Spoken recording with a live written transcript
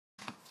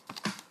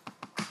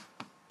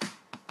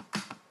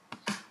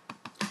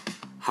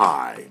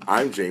Hi,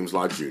 I'm James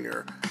Lott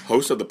Jr.,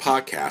 host of the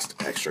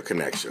podcast Extra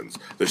Connections,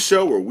 the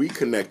show where we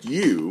connect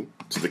you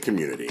to the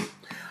community.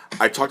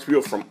 I talk to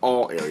people from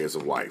all areas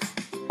of life: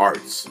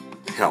 arts,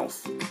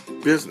 health,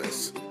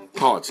 business,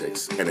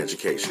 politics, and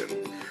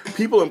education.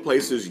 People and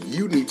places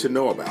you need to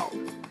know about,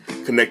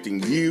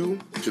 connecting you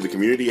to the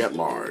community at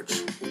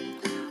large.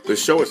 The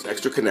show is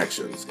Extra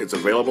Connections. It's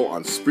available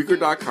on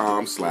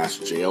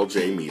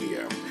Spreaker.com/JLJ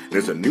Media.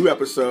 There's a new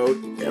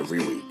episode every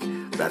week.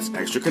 That's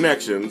Extra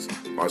Connections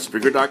on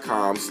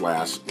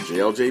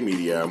Spreaker.com/JLJ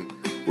Media.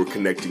 We're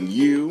connecting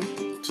you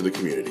to the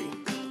community.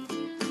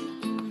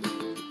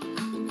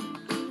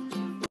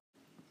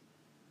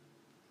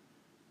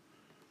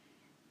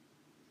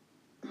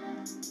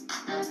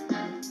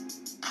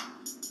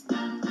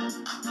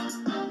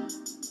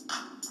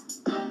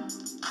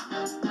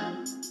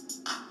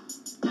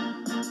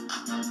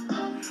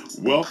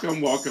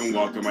 Welcome, welcome,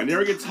 welcome. I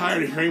never get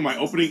tired of hearing my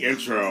opening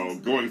intro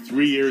going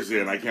 3 years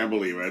in. I can't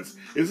believe it.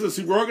 This is a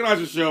Super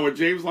Organizer Show with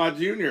James Lott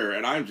Jr.,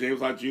 and I'm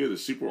James Lott Jr., the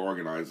Super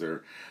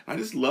Organizer. I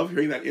just love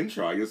hearing that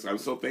intro. I'm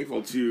so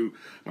thankful to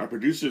my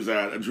producers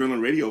at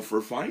Adrenaline Radio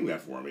for finding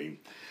that for me.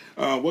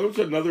 Welcome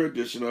to another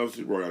edition of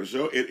Super Organizer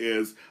Show. It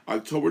is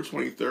October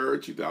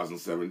 23rd,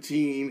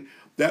 2017.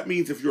 That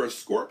means if you're a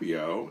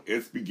Scorpio,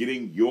 it's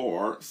beginning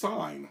your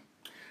sign.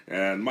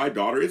 And my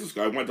daughter is a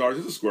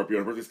Scorpio.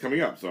 Her birthday's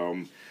coming up, so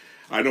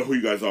I know who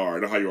you guys are. I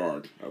know how you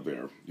are out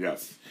there.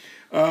 Yes.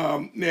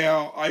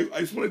 Now, I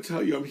just want to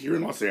tell you I'm here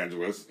in Los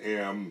Angeles,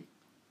 and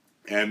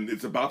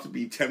it's about to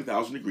be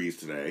 10,000 degrees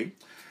today.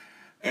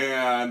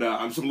 And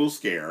I'm just a little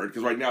scared,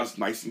 because right now it's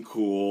nice and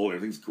cool,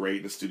 everything's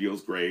great, the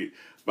studio's great,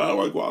 but I don't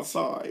want to go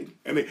outside.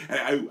 And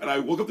I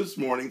woke up this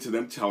morning to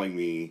them telling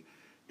me,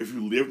 if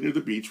you live near the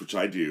beach, which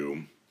I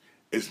do,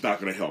 it's not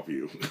going to help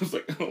you. I was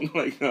like, oh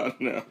my God,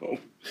 no.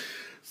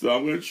 So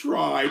I'm going to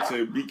try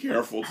to be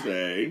careful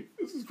today.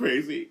 This is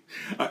crazy.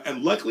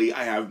 And luckily,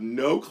 I have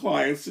no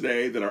clients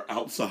today that are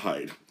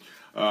outside.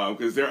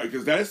 Because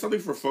that is something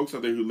for folks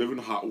out there who live in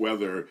hot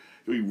weather.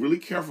 To be really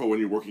careful when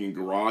you're working in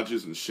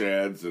garages and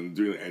sheds and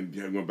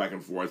going back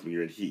and forth when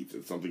you're in heat.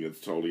 It's something that's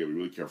totally, you got to be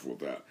really careful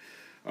with that.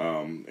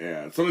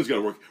 And something's got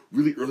to work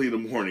really early in the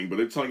morning, but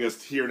they're telling us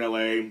here in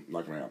LA,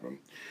 not going to happen.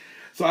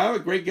 So I have a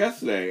great guest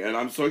today, and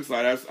I'm so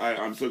excited.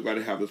 I'm so glad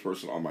to have this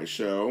person on my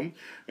show.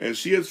 And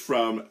she is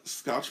from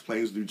Scotch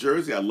Plains, New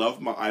Jersey. I love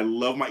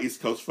my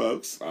East Coast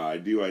folks. I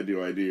do.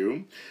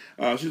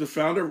 She's the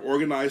founder of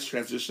Organized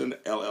Transition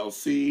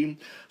LLC.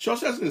 She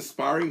also has an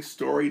inspiring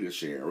story to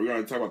share. We're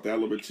going to talk about that a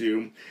little bit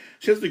too.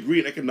 She has a degree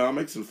in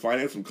economics and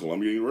finance from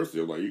Columbia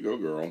University. I'm like, you go,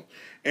 girl.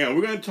 And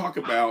we're going to talk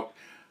about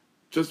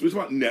we're talking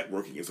about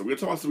networking, and so we're going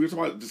to talk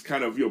about just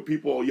kind of,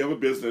 people. You have a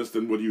business,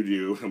 then what do you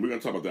do? And we're going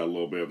to talk about that a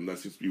little bit, and that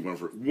seems to be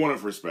one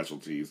of her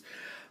specialties.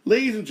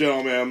 Ladies and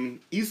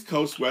gentlemen, East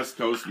Coast, West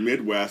Coast,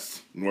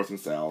 Midwest, North and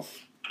South,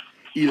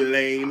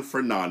 Elaine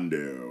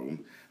Fernando.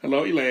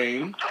 Hello,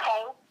 Elaine. Thank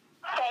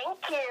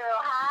you.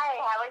 Hi,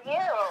 how are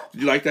you?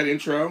 Did you like that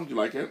intro? Did you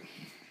like it?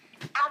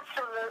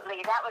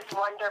 Absolutely. That was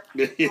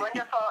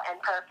wonderful and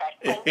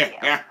perfect.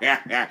 Thank you.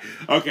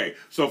 Okay,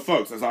 so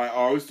folks, as I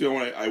always do,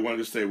 I wanted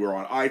to say we're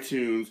on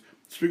iTunes,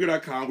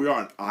 Spreaker.com. We're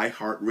on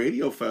iHeart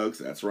Radio, folks.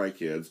 That's right,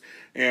 kids.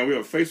 And we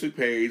have a Facebook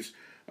page,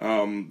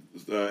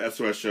 the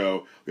SOS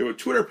Show. We have a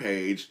Twitter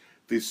page,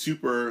 the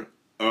Super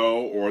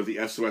O or the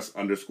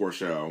SOS_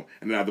 show.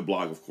 And then I have the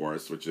blog, of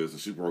course, which is the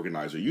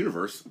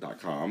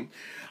superorganizeruniverse.com.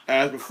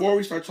 Before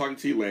we start talking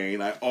to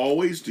Elaine, I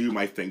always do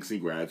my thanks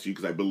and gratitude,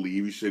 because I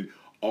believe you should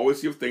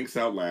always give thanks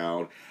out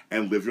loud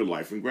and live your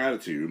life in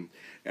gratitude.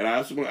 And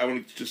I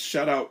want to just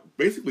shout out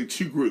basically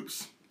two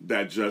groups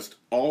that just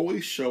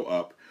always show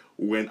up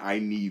when I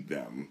need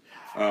them.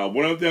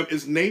 One of them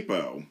is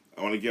NAPO.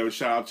 I want to give a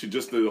shout out to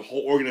just the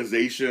whole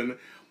organization,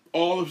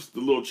 all of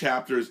the little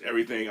chapters,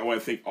 everything. I want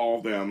to thank all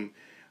of them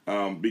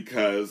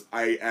because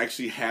I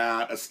actually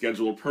had a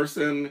scheduled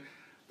person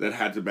that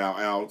had to bow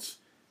out,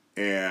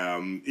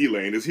 and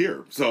Elaine is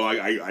here. So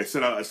I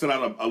sent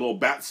out a little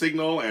bat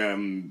signal,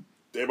 and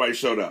everybody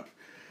showed up.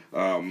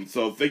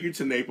 So thank you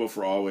to NAPO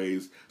for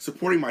always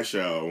supporting my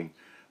show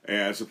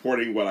and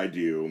supporting what I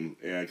do,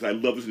 and because I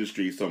love this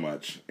industry so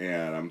much,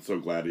 and I'm so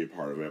glad to be a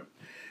part of it.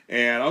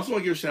 And I also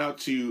want to give a shout out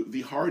to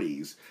the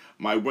Hardys,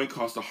 my When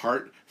Cost a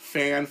Heart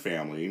fan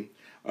family.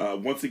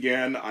 Once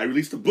again, I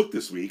released a book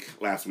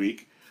last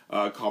week,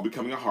 called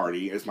Becoming a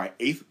Hardy. It's my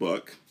 8th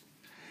book,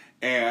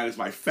 and it's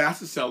my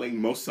fastest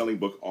selling, most selling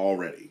book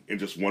already in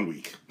just 1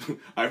 week.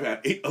 I've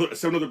had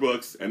 7 other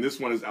books, and this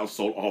one is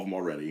outsold all of them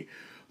already.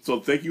 So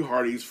thank you,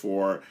 Hardys,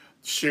 for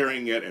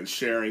sharing it and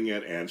sharing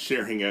it and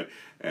sharing it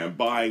and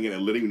buying it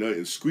and letting me know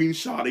and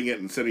screenshotting it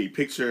and sending me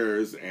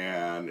pictures.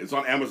 And it's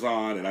on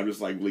Amazon, and I'm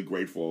just like really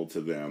grateful to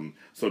them.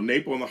 So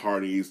NAPO and the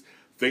Hardys,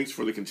 thanks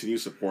for the continued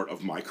support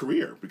of my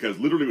career, because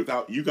literally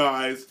without you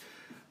guys,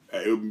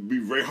 it would be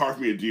very hard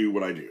for me to do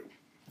what I do.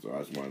 So I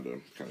just wanted to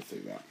kind of say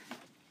that.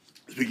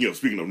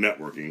 Speaking of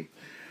networking,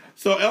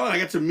 so Ellen, I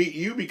got to meet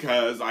you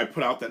because I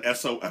put out an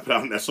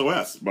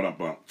SOS.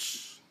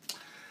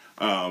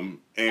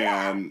 I'm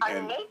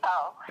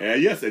NAPO.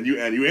 And yes, and you're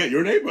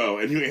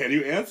NAPO, and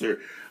you answer.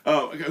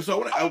 Okay,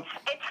 so It's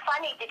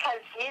funny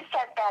because you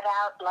sent that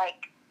out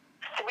like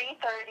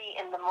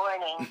 3:30 in the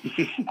morning,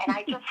 and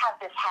I just have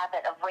this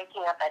habit of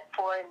waking up at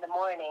 4 in the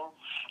morning,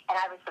 and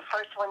I was the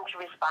first one to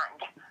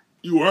respond.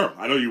 You were.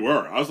 I know you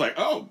were. I was like,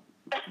 oh,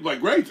 like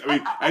great. I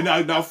mean, and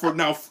now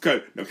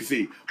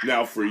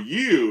for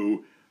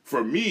you,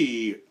 for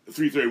me,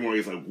 3:30 in the morning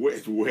is like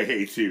it's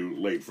way too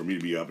late for me to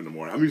be up in the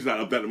morning. I'm usually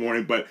not up that in the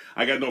morning, but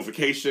I got a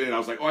notification, and I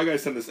was like, oh, I gotta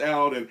send this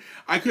out, and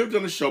I could have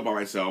done the show by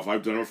myself.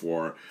 I've done it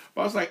before,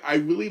 but I was like, I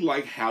really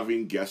like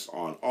having guests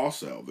on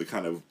also, the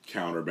kind of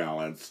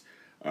counterbalance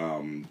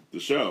the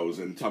shows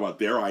and talk about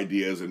their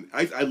ideas, and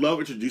I love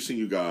introducing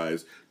you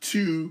guys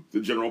to the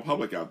general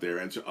public out there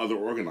and to other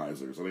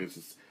organizers. I think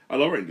I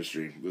love our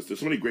industry. There's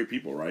so many great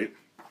people, right?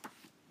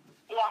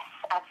 Yes,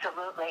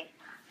 absolutely.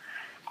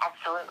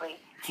 Absolutely.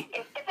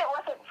 If it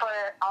wasn't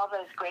for all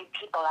those great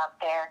people out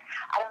there,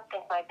 I don't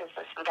think my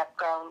business would have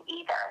grown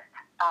either.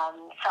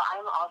 So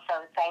I'm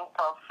also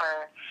thankful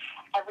for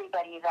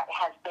everybody that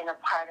has been a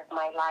part of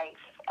my life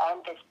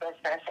and this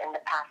business in the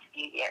past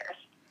few years.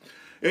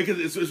 Because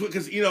this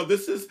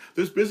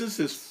business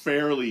is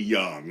fairly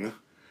young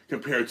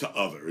compared to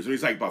others. I mean,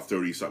 it's like about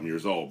 30-something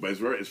years old, but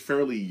it's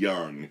fairly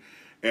young,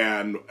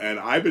 and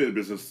I've been in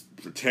business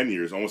for 10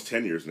 years, almost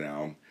 10 years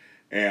now,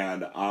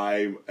 and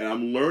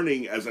I'm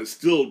learning as I'm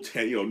still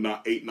 10,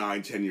 not 8,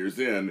 9, 10 years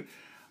in.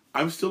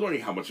 I'm still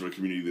learning how much of a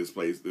community this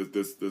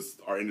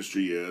our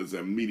industry is,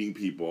 and meeting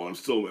people. I'm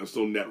still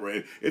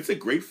networking. It's a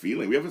great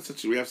feeling. We have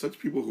such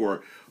people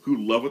who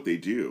love what they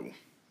do.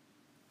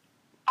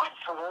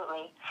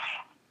 Absolutely.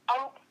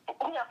 And,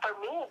 for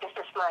me, this is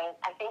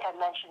I think I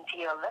mentioned to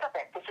you a little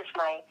bit, this is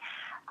my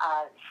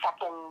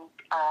second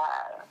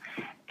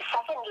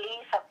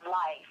lease of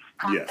life,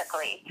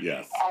 practically.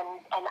 Yes. And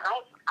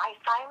I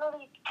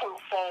finally can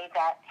say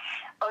that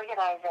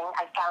organizing,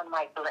 I found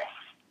my bliss.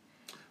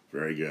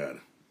 Very good.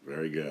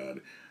 Very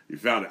good. You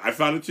found it. I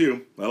found it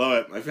too. I love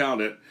it. I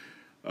found it.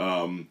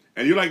 And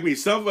you're like me.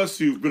 Some of us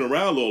who've been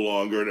around a little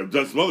longer and have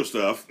done some other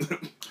stuff,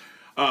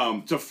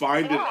 to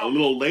find it a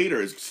little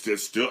later is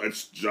it's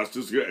just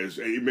as good,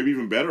 maybe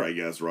even better, I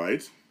guess,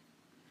 right?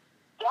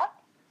 Yep.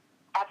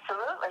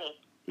 Absolutely.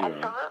 Yeah.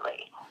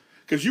 Absolutely.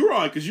 Because you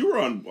were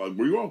on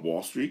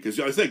Wall Street? Because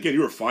I said again,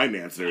 you were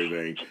finance and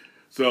everything.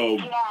 So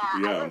yeah.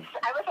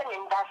 I was an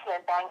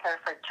investment banker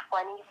for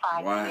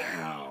 25 years.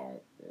 Wow.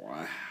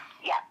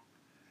 Yeah.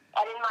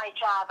 And in my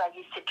job, I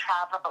used to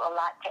travel a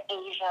lot to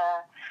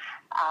Asia.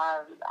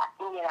 I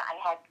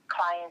had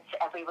clients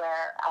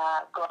everywhere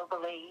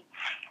globally.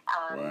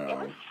 Wow. It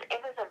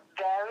was a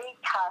very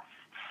tough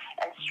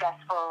and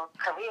stressful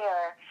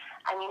career.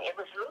 I mean, it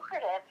was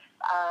lucrative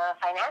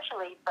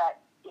financially, but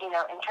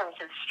in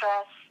terms of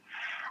stress,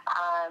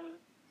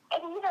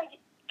 and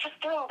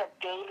just doing the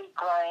daily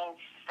grinds,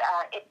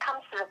 it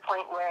comes to the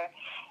point where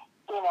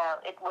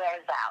it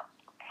wears out.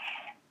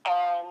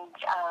 And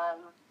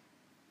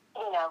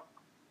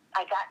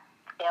I got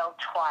ill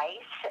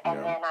twice, and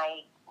then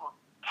I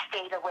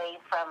stayed away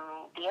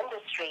from the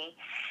industry.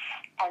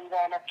 And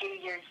then a few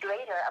years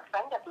later, a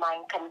friend of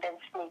mine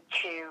convinced me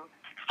to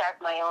start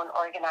my own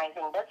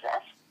organizing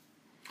business.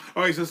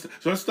 All right, so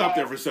let's stop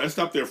there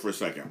for a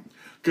second,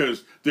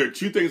 because there are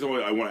two things I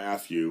want to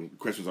ask you,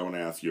 questions I want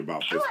to ask you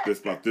about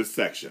this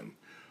section.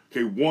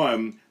 Okay,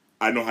 one,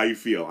 I know how you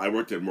feel. I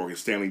worked at Morgan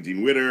Stanley,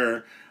 Dean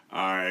Witter.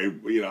 I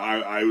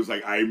was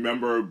like, I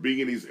remember being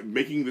in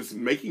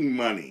making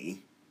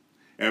money,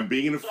 and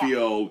being in a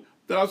field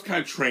that I was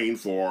kind of trained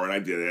for, and I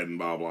did it, and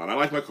blah blah. And I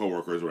like my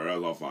coworkers, whatever,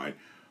 that was all fine.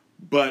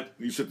 But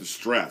you said the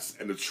stress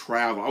and the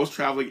travel. I was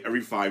traveling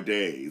every 5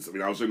 days. I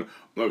mean,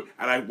 and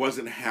I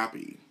wasn't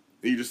happy.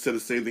 And you just said the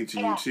same thing to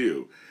you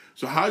too.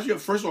 So how'd you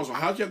have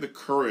the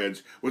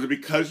courage? Was it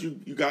because you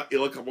got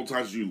ill a couple of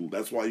times?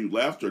 That's why you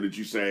left, or did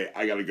you say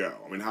I gotta go?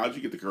 I mean, how did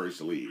you get the courage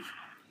to leave?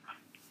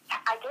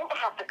 I didn't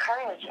have the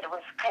courage. It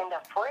was kind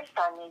of forced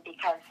on me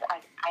because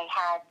I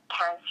had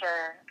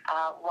cancer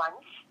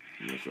once.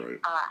 That's right.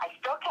 I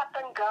still kept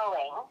on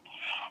going,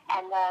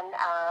 and then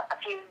a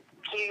few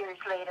years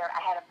later,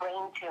 I had a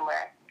brain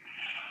tumor,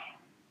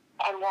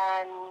 and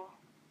then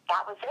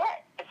that was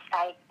it.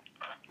 I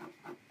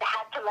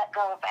had to let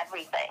go of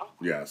everything.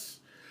 Yes.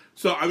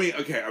 So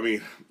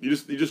you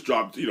just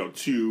dropped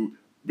two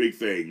big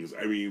things.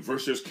 I mean,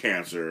 first there's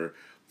cancer,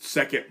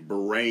 second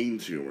brain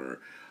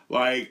tumor.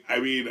 Like, I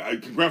mean,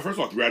 first of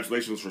all,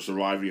 congratulations for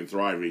surviving and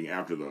thriving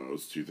after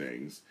those two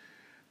things.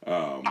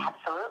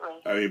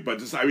 Absolutely. I mean,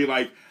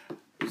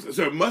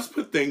 so it must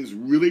put things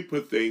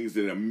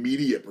in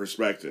immediate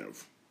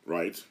perspective,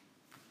 right?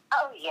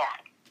 Oh, yeah.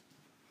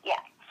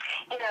 Yeah.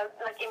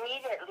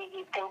 Immediately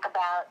you think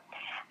about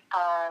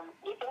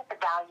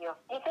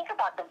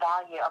the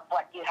value of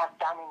what you have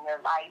done in your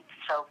life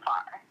so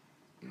far.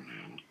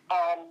 Mm-hmm.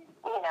 And,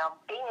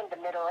 being in the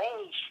middle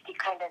age, you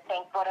kind of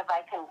think, what have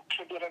I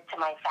contributed to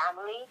my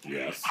family?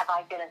 Yes. Have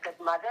I been a good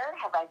mother?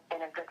 Have I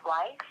been a good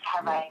wife?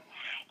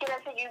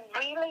 So you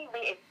really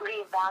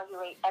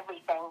reevaluate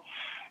everything,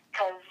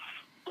 because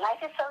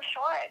life is so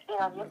short. You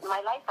know, Yes.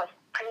 my life was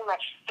pretty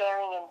much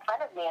staring in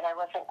front of me, and I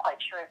wasn't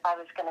quite sure if I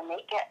was going to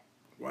make it.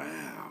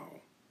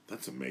 Wow,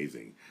 that's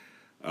amazing.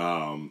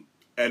 And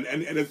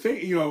the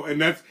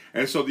thing,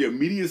 and so the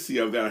immediacy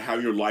of that,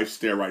 having your life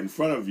stare right in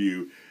front of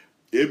you,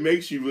 it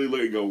makes you really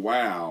look and go,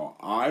 wow,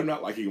 I'm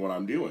not liking what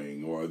I'm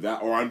doing, or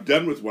I'm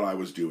done with what I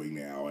was doing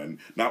now, and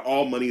not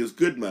all money is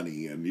good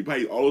money, and you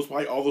probably all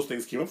those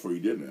things came up for you,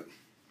 didn't it?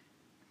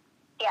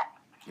 Yeah.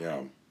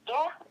 Yeah.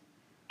 Yeah.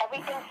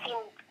 Everything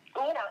seemed,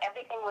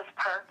 everything was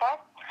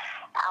perfect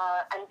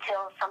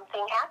until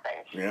something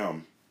happened. Yeah.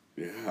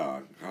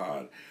 Yeah.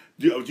 God.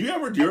 Do you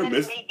ever And then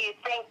miss? it made you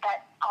think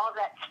that all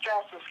that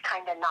stress is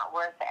kind of not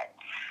worth it.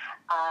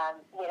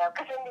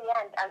 Because in the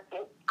end,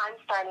 I'm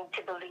starting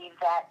to believe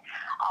that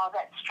all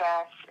that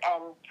stress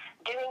and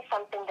doing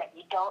something that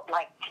you don't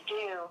like to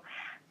do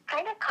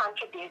kind of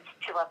contributes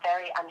to a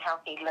very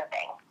unhealthy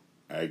living.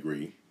 I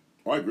agree.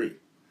 Oh, I agree.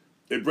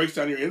 It breaks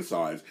down your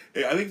insides.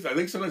 I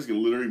think sometimes it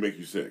can literally make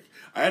you sick.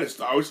 I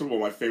always one of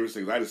my favorite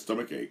things. I had a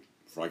stomach ache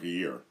for like a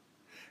year,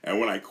 and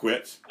when I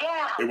quit,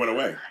 Yeah. it went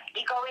away.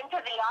 You go into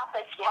the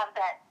office, you have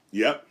that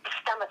Yep.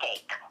 stomach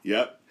ache.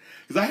 Yep.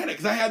 Because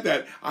I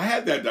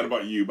had that done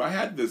about you, but I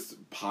had this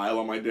pile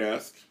on my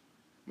desk,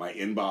 my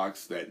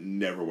inbox that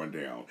never went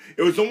down.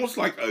 It was almost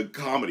like a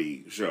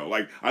comedy show.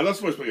 Like I let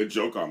somebody play a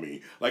joke on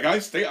me. Like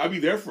I'd be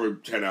there for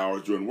 10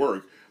 hours doing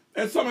work,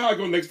 and somehow I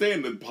go the next day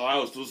and the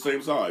pile is still the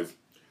same size.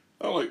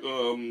 I'm like,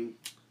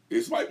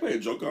 is somebody playing a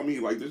joke on me?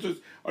 Like,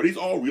 are these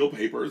all real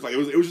papers? Like, it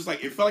was just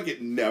like, it felt like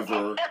it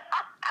never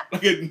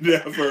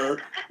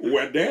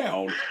went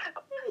down.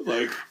 It was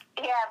like,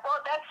 yeah,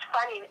 well, that's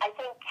funny. I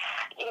think,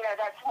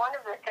 that's one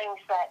of the things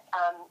that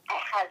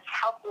has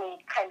helped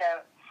me kind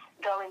of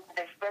go into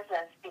this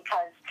business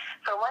because,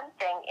 for one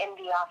thing, in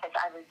the office,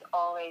 I was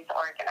always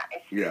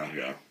organized.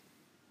 yeah.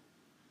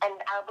 And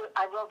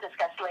I will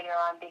discuss later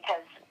on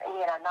because,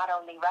 not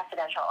only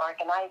residential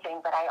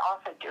organizing, but I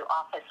also do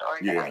office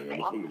organizing.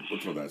 Yeah. We'll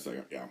talk that a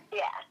second. Yeah.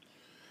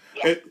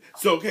 Yeah.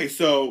 So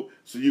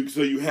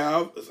you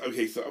have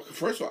So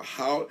first of all,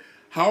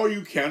 how are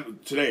you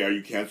today? Are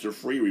you cancer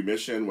free,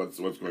 remission? What's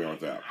going on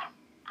with that?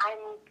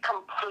 I'm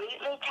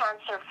completely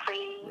cancer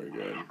free. Very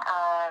good.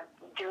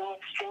 Doing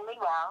extremely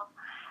well.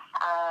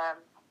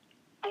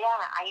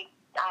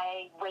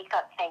 I wake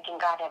up thanking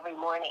God every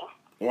morning.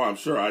 Well, I'm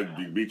sure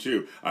me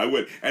too. I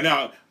would. And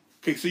now,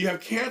 so you have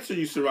cancer,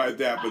 you survived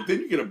that, but then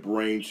you get a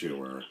brain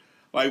tumor.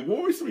 Like,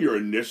 what were some of your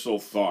initial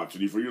thoughts?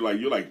 And you're like,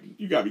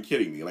 you gotta be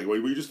kidding me. Like, were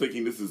you just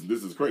thinking this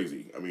is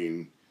crazy? I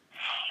mean,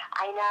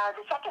 I know.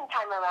 The second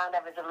time around, I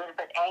was a little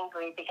bit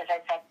angry because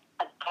I said,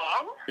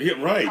 again? Yeah,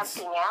 right.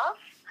 Something else?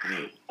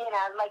 Right.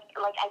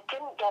 Like I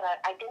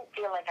didn't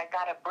feel like I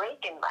got a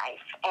break in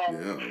life, and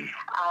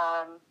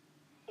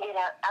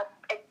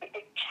it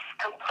just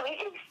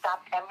completely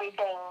stopped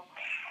everything.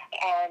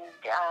 And,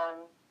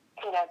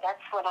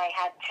 that's when I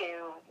had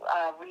to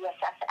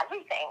reassess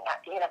everything,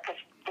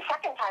 because the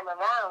second time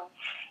around,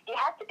 you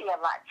had to be a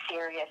lot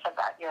serious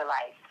about your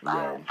life.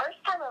 Yeah.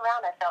 First time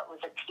around, I felt was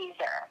a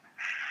teaser.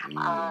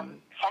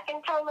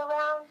 Second time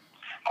around,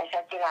 I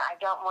said, I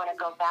don't want to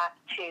go back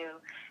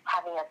to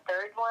having a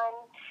third one.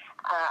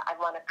 I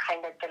want to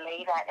kind of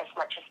delay that as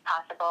much as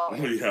possible,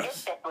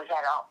 yes. if it was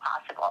at all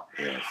possible.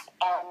 Yes.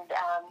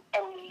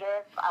 And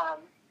live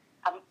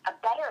a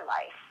better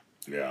life.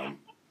 Yeah.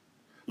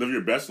 Live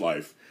your best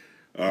life,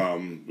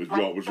 which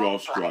we all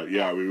strive.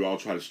 Yeah, we all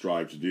try to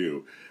strive to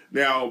do.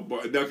 Now,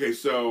 okay,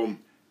 so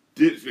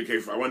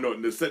I want to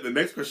know. The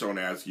next question I want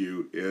to ask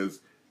you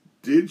is: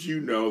 did you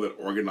know that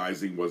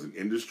organizing was an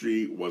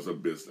industry, was a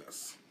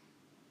business?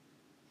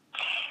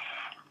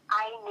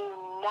 I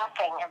knew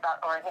nothing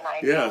about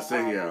organizing.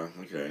 Yeah,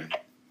 okay.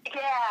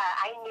 Yeah,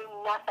 I knew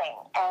nothing,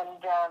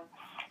 and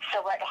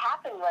so what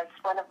happened was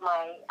one of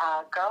my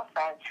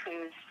girlfriends,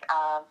 who's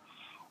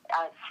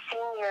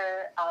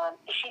senior,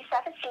 she's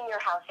at a senior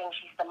housing,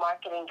 she's the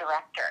marketing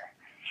director.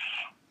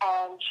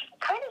 And she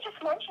kind of just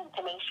mentioned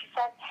to me, she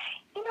said,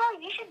 you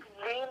should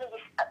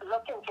really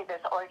look into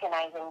this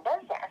organizing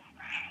business.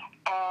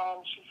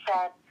 And she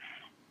said,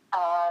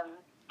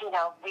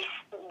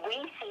 we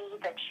see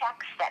the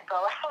checks that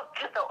go out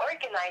to the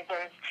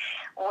organizers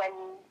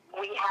when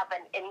we have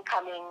an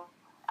incoming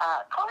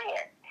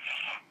client.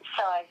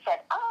 So I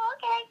said, oh,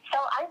 okay. So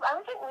I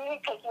wasn't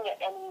really taking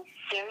it any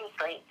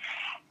seriously.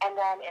 And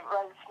then it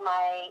was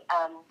my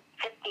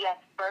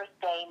 50th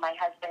birthday. My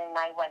husband and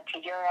I went to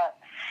Europe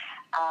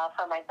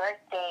for my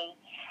birthday.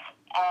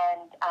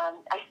 And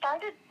I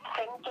started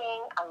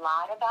thinking a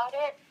lot about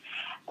it.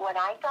 When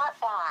I got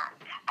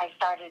back, I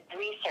started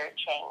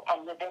researching.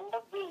 And within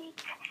the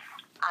week,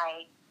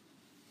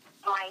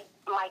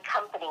 my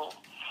company,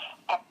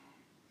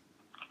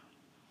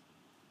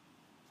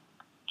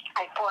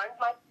 I formed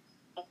my,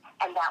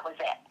 and that was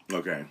it.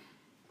 Okay.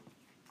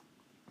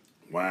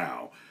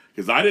 Wow.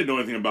 Because I didn't know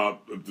anything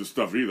about this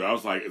stuff either. I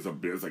was like, it's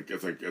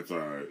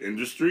a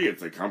industry,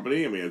 it's a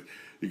company. I mean,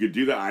 you could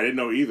do that. I didn't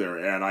know either,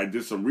 and I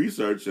did some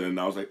research, and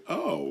I was like,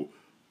 oh,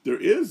 there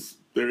is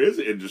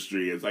an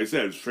industry. As I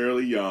said, it's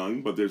fairly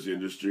young, but there's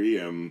industry,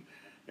 and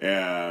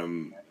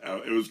and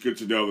it was good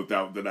to know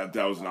that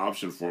was an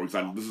option for me.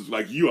 Because this is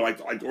like you. I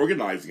liked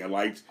organizing. I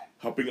liked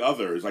helping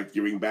others. I liked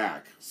giving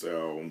back.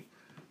 So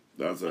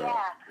that's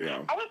yeah.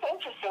 And it's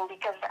interesting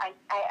because I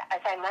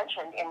as I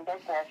mentioned in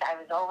business, I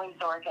was always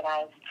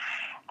organized,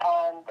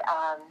 and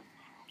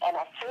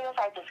as soon as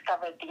I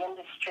discovered the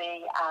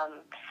industry,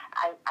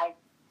 I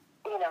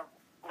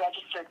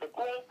registered with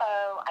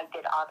NAPO. I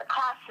did all the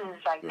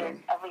classes. I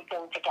did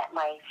everything to get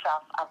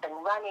myself up and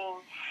running,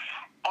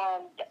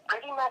 and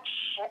pretty much,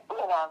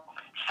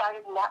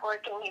 started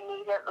networking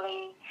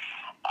immediately.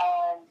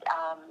 And,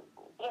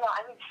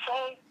 I would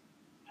say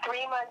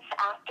 3 months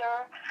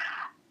after,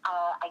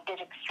 I did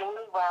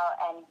extremely well,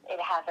 and it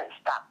hasn't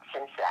stopped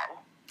since then.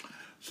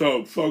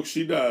 So, folks,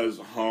 she does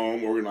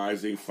home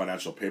organizing,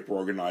 financial paper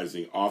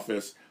organizing,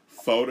 office,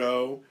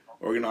 photo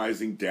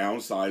organizing,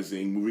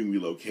 downsizing, moving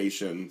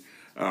relocation.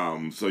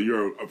 So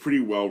you're a pretty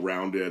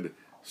well-rounded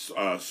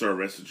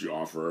service that you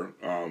offer.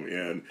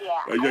 And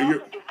I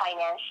also do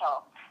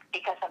financial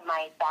because of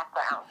my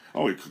background.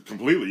 Oh,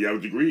 completely. You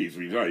have degrees.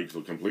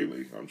 So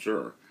completely, I'm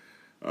sure.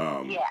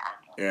 And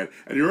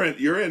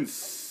you're in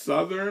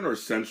southern or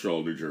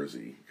central New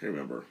Jersey? Can't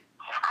remember.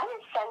 I'm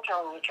in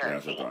central New Jersey. Yeah,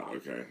 that's what I thought.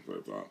 Okay, that's what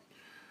I thought.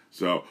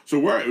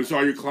 So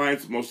are your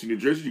clients mostly New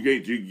Jersey? Do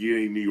you get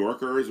any New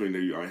Yorkers? I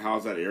mean,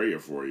 how's that area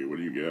for you? What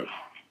do you get?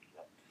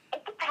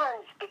 It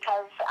depends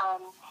because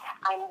I'm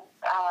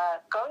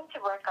going to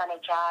work on a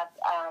job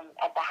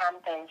at the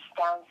Hamptons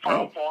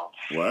downsizing.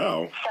 Oh,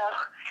 wow.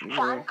 So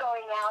I'm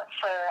going out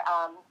for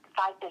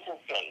 5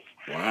 business days.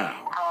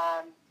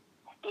 Wow.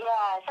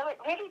 So it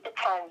really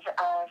depends.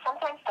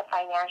 Sometimes the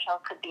financial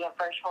could be a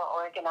virtual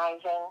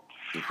organizing.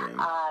 Okay.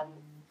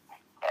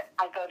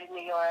 I go to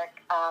New York,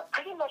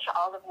 pretty much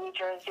all of New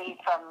Jersey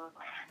from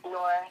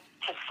north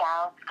to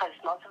south, because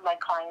most of my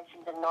clients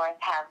in the north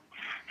have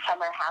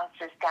summer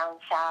houses down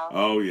south.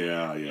 Oh,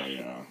 yeah.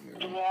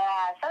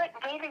 So it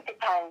really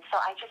depends. So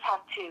I just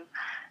have to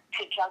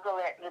juggle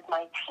it with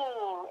my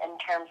team in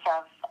terms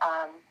of,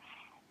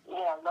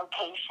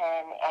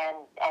 location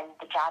and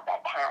the job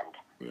at hand.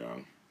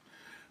 Yeah.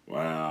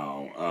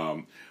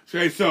 Wow.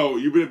 So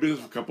you've been in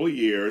business for a couple of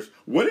years.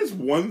 What is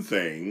one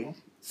thing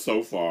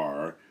so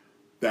far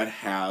that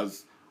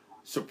has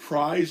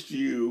surprised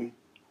you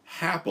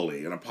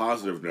happily on a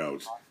positive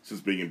note since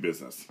being in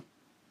business?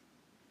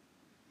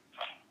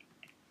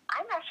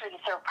 I'm actually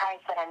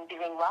surprised that I'm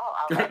doing well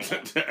already.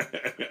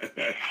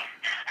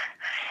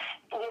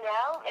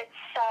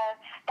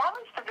 That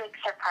was the big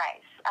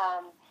surprise.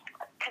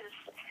 Because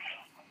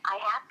I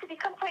have to be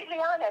completely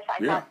honest, I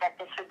thought that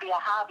this would be a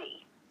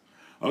hobby.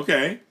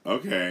 Okay,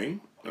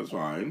 that's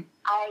fine.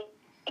 I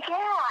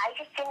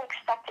just didn't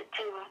expect it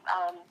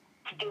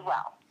to do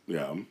well.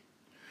 Yeah,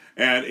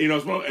 and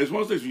it's one of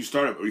those things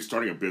when you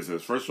starting a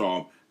business. First of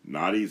all,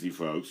 not easy,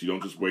 folks. You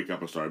don't just wake up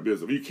and start a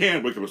business. You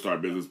can wake up and start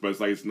a business, but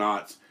it's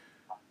not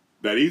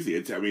that easy.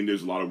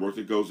 There's a lot of work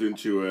that goes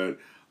into it,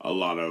 a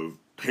lot of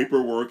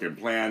paperwork and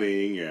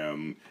planning,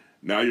 and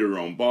now you're your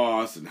own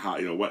boss, and how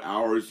what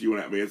hours you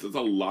want. It's a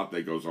lot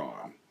that goes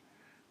on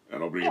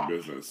at opening a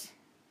business.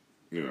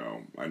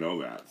 I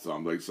know that. So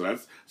I'm like, so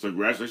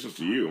congratulations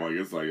to you.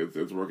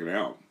 It's working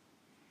out.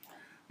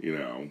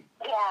 Yeah.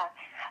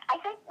 I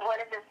think one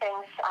of the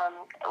things,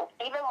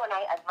 even when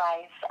I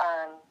advise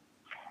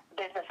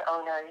business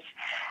owners,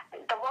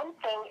 the one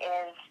thing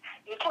is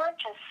you can't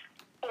just,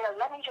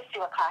 let me just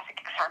do a classic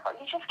example.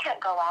 You just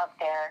can't go out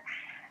there,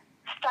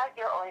 start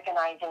your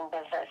organizing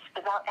business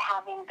without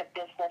having the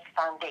business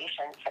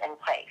foundations in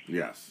place.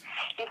 Yes.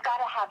 You've got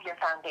to have your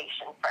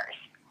foundation first.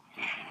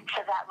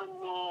 So that would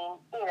mean,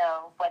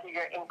 whether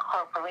you're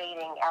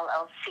incorporating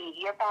LLC,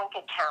 your bank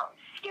accounts,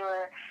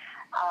 your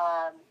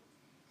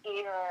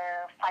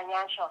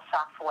financial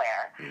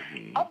software,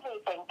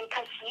 everything,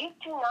 because you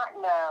do not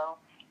know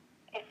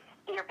if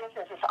your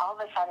business is all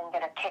of a sudden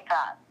going to kick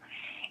up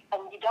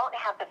and you don't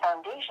have the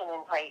foundation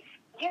in place,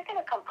 you're going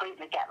to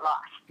completely get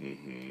lost.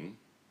 And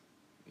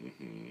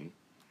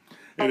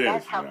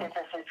that's how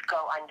businesses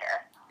go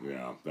under.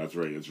 Yeah, that's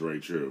right. It's very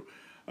true.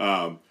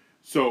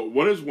 So,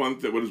 what is one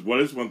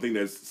thing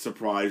that's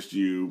surprised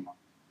you?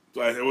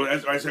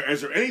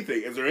 Is there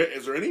anything? Is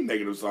there any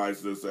negative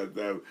sides to this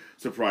that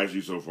surprised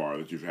you so far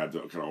that you've had to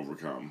kind of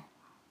overcome?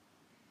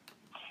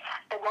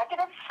 The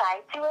negative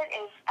side to it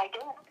is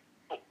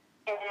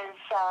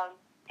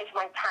is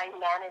my time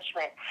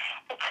management.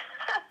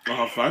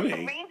 Oh, funny.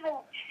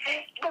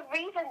 The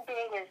reason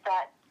being is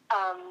that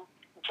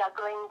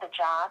juggling the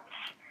jobs,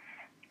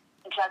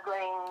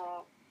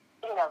 juggling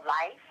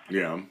life,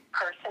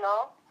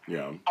 personal.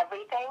 Yeah.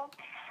 Everything.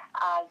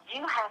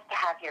 You have to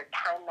have your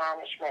time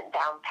management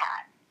down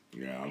pat.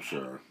 Yeah, I'm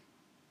sure.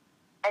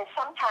 And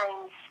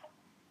sometimes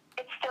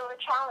it's still a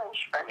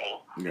challenge for me.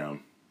 Yeah.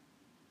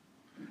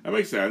 That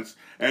makes sense.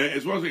 And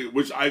it's one thing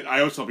which I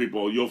always tell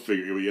people, you'll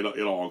figure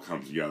it all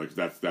comes together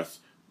because that's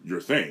your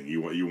thing.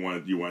 You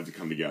want it to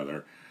come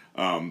together.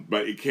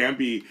 But it can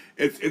be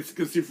it's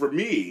because see, for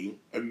me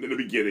in the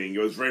beginning it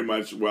was very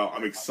much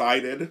I'm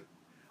excited.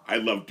 I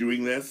love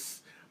doing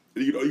this.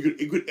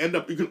 you could end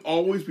up, you can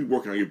always be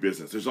working on your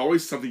business. There's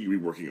always something you could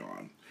be working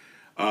on.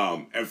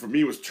 And for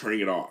me, it was turning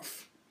it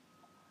off.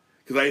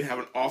 Because I didn't have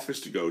an office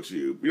to go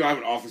to. I have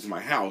an office in my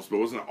house, but it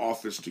wasn't an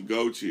office to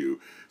go to,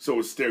 so it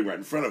was staring right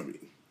in front of me.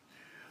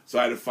 So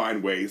I had to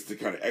find ways to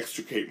kind of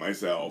extricate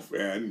myself.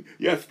 And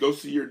yes, go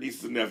see your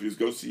nieces and nephews,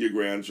 go see your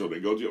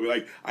grandchildren, go do,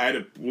 like, I had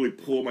to really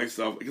pull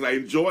myself, because I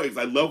enjoy it, because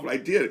I love what I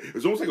did. It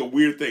was almost like a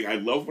weird thing. I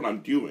love what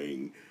I'm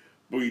doing,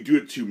 but when you do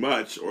it too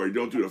much, or you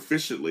don't do it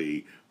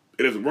efficiently,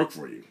 it doesn't work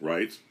for you,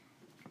 right?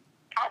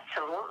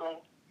 Absolutely.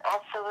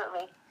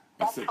 Absolutely.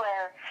 That's it.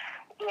 where,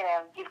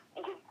 you've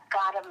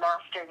got to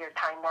master your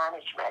time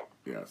management.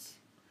 Yes.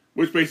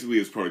 Which basically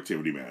is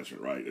productivity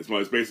management, right? It's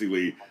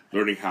basically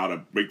learning how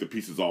to make the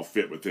pieces all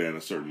fit within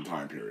a certain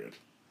time period.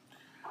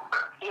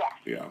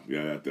 Yeah.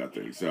 Yeah, that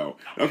thing. So,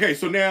 okay,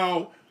 so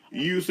now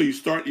you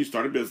start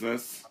a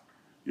business,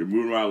 you're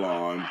moving right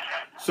along.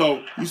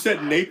 So you said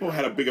NAPO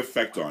had a big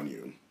effect on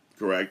you,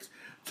 correct?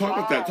 Talk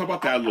about that. Talk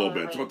about that a little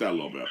bit.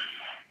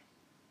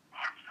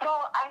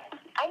 Well,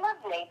 I love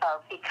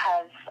NAPO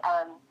because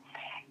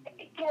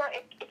it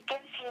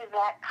gives you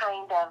that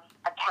kind of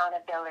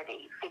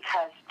accountability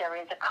because there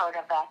is a code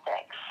of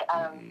ethics.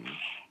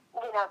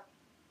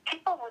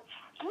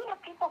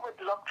 People would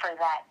look for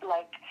that,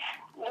 like,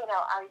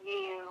 are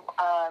you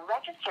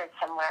registered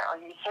somewhere? Are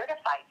you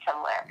certified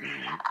somewhere?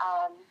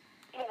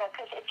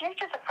 Because if you're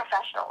just a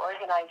professional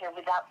organizer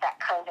without that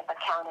kind of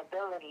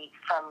accountability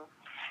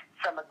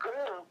from a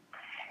group,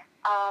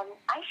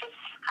 I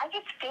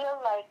just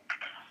feel like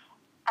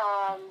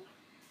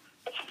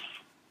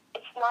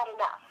it's not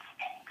enough.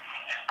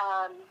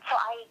 So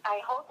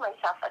I hold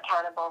myself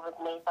accountable with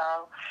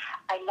NAPO.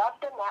 I love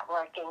the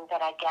networking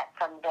that I get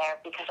from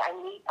there because I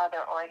meet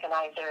other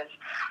organizers.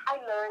 I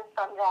learn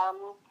from them.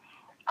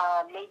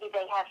 Maybe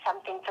they have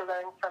something to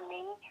learn from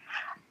me.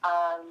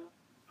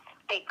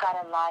 They've got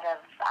a lot of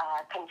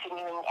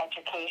continuing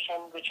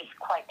education, which is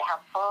quite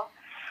helpful.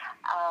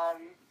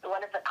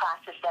 One of the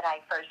classes that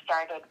I first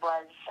started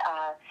was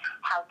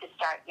how to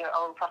start your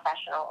own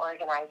professional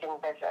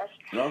organizing business.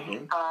 Okay.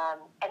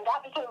 And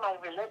that became my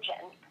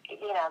religion.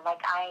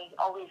 I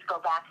always go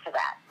back to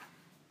that.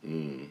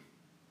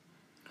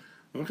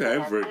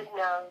 Okay. Good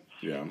notes.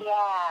 Yeah.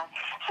 Yeah.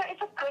 So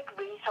it's a good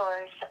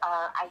resource.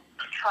 I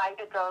try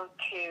to go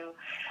to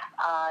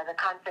the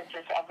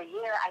conferences every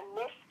year. I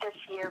missed this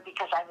year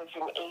because I was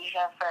in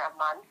Asia for a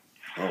month.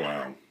 Oh,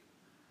 wow.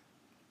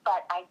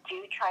 But I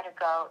do try to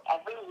go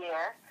every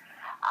year.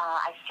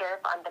 I serve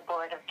on the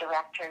board of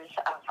directors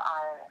of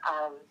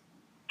our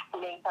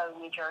NAPO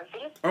New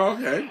Jersey. Oh,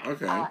 okay.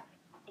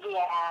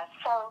 Yeah,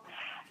 so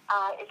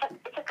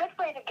it's a good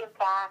way to give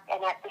back,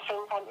 and at the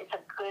same time, it's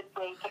a good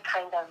way to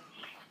kind of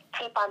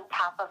keep on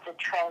top of the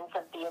trends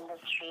of the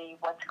industry,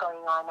 what's going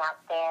on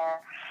out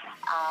there,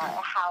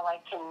 how I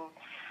can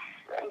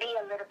be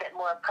a little bit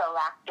more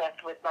proactive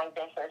with my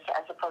business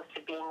as opposed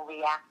to being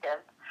reactive.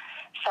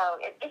 So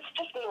it's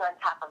just being on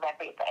top of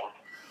everything.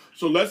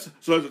 So that's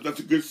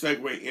a good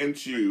segue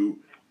into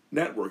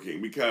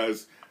networking,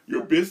 because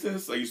your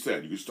business, like you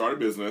said, you start a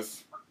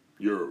business,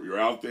 you're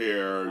out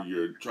there,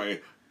 you're trying,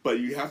 but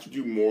you have to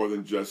do more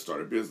than just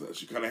start a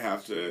business. You kind of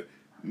have to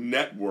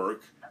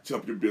network to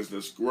help your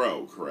business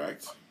grow,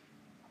 correct?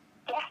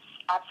 Yes,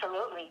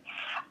 absolutely.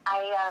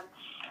 I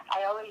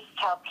always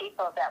tell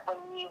people that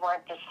when you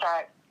want to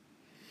start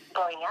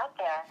going out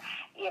there,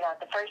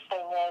 the first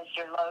thing is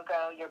your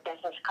logo, your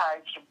business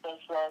cards, your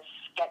business,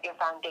 get your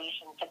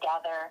foundation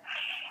together,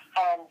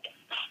 and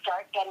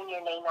start getting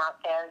your name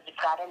out there. You've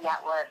got to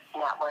network.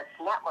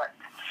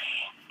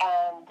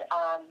 And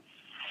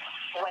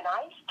when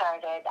I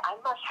started, I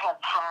must have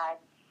had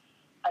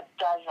a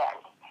dozen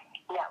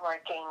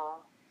networking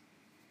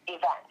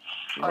events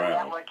or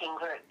networking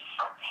groups.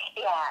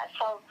 Yeah,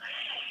 so,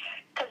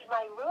 because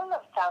my rule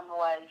of thumb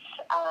was,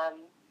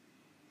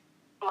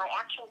 my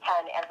action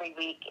plan every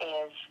week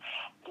is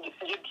you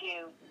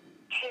do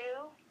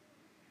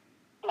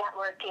 2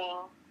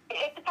 networking.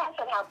 It depends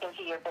on how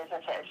busy your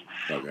business is.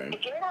 Okay.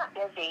 If you're not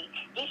busy,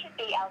 you should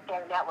be out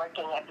there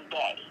networking every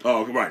day.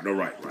 Oh, right. No,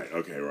 right.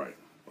 Okay, right.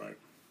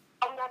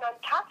 And then on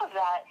top of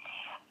that,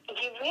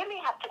 you really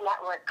have to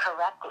network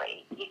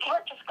correctly. You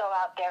can't just go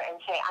out there and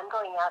say, I'm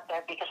going out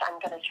there because I'm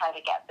going to try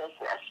to get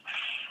business.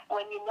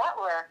 When you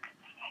network,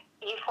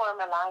 you form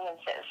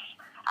alliances.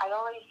 I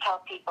always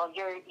tell people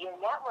you're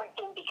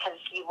networking because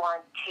you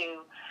want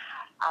to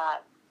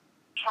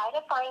try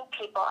to find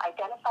people,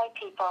 identify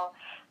people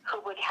who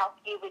would help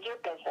you with your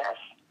business.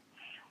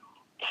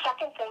 The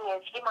second thing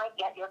is you might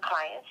get your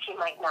clients, you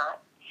might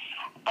not.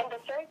 And the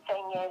third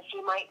thing is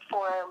you might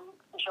form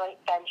joint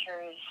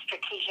ventures,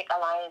 strategic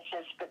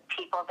alliances with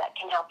people that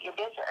can help your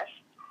business.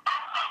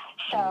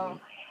 So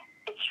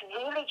it's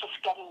really just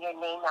getting your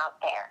name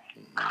out there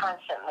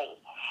constantly.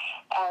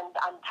 And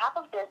on top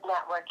of the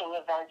networking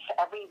events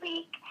every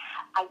week,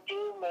 I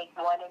do make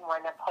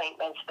one-on-one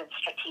appointments with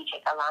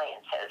strategic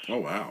alliances.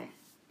 Oh, wow.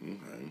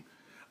 Okay.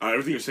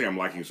 Everything you're saying I'm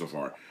liking so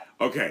far.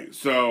 Okay,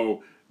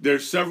 so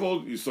there's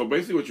several, so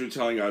basically what you're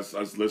telling us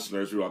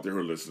listeners who are out there who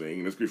are listening,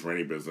 and this could be for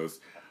any business,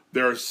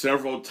 there are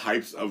several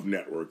types of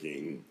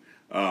networking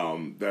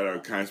that are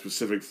kind of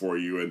specific for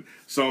you, and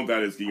some of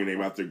that is getting your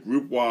name out there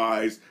group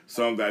wise.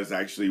 Some of that is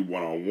actually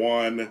one on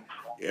one,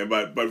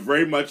 but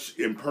very much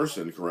in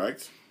person,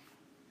 correct?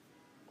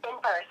 In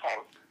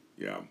person.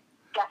 Yeah.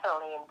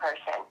 Definitely in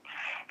person.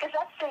 Because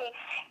that's the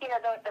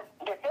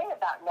thing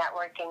about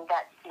networking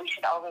that we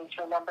should always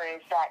remember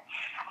is that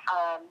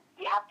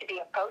you have to be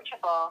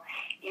approachable.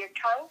 You're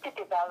trying to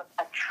develop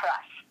a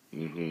trust.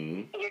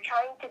 Mm-hmm. You're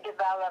trying to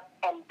develop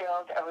and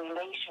build a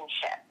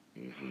relationship.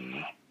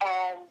 Mm-hmm.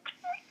 And,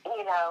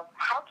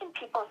 how can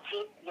people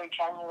see you're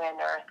genuine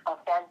or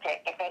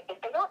authentic if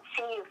they don't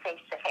see you face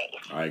to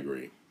face? I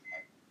agree.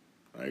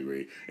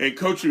 In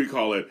coaching, we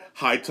call it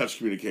high touch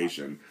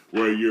communication,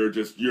 where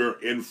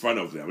you're in front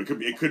of them.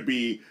 It could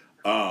be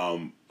a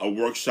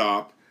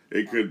workshop,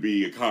 it could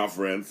be a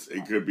conference,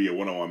 it could be a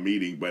one-on-one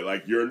meeting, but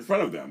like you're in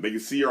front of them. They can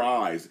see your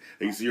eyes,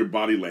 they can see your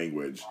body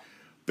language.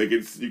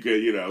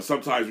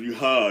 Sometimes when you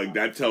hug,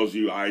 that tells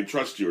you I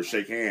trust you, or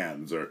shake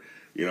hands, or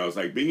it's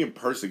like being in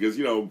person, because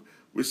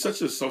with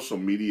such a social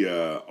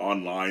media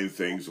online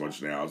thing so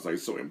much now, it's like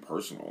so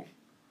impersonal.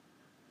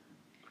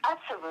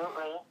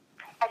 Absolutely.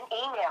 And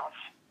emails,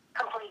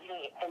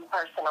 completely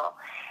impersonal.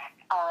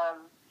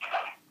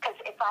 Because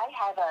if I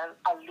have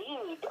a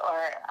lead or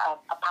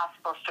a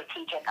possible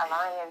strategic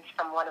alliance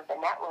from one of the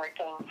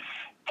networking,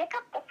 pick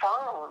up the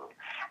phone.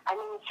 I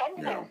mean,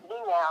 send them an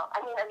email.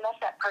 I mean, unless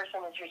that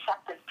person is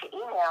receptive to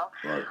email.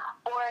 Right.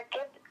 Or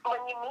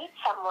when you meet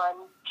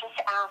someone, just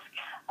ask,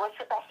 what's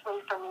the best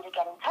way for me to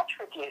get in touch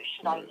with you?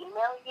 Should I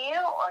email you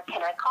or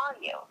can I call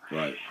you?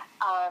 Right.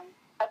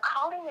 But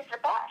calling is the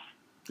best.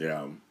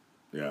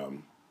 Yeah.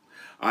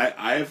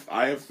 I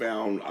have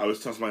found, I was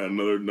telling somebody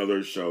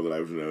another show that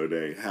I was doing the other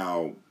day,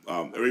 how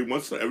every I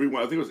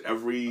think it was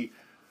every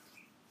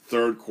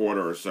third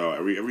quarter or so,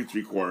 every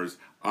 3 quarters,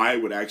 I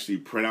would actually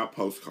print out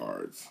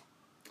postcards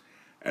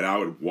and I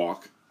would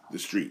walk the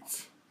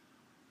streets.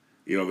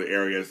 The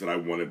areas that I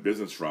wanted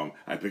business from.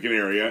 I pick an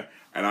area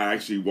and I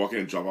actually walk in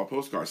and drop off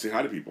postcards, say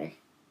hi to people.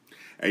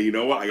 And you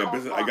know what? I got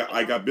business.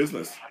 I got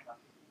business.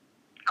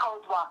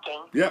 Cold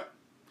walking. Yep.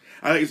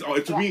 I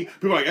think to me,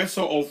 people are like, that's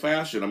so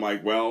old-fashioned. I'm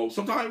like, well,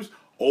 sometimes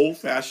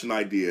old-fashioned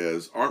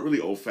ideas aren't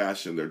really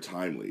old-fashioned. They're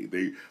timely.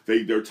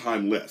 They're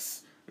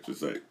timeless. I should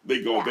say.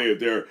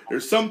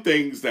 There's some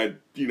things that,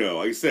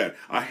 like I said,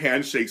 a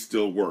handshake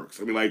still works.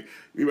 I mean, like,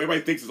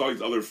 everybody thinks there's all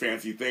these other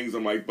fancy things.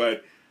 I'm like,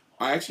 but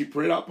I actually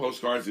printed out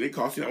postcards. It didn't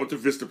cost me that much to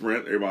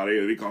Vistaprint, everybody.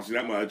 It didn't cost me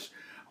that much.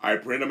 I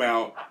printed them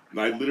out, and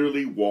I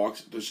literally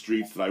walked the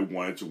streets that I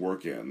wanted to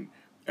work in.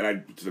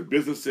 And to the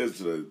businesses,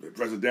 to the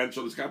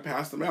residential, just kind of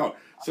passed them out.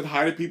 Said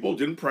hi to people,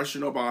 didn't pressure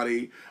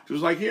nobody.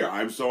 Just like, here,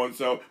 I'm so and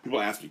so.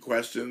 People asked me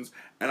questions,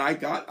 and I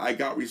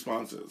got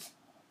responses.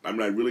 I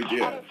mean, I really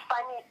did. And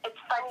it's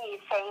funny you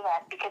say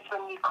that, because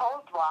when you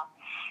cold walk,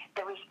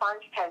 the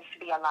response tends to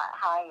be a lot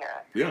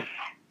higher. Yeah.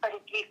 But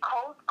if you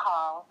cold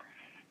call,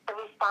 the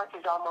response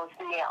is almost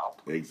nil.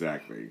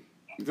 Exactly.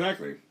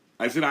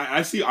 I said,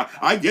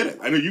 I get it.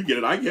 I know you get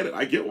it. I get it.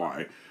 I get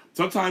why.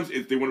 Sometimes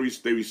if they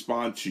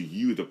respond to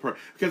you,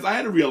 because I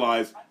had to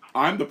realize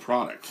I'm the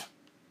product.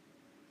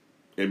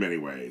 In many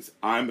ways,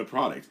 I'm the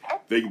product.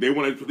 They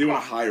want to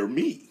hire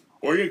me,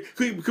 or it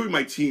could be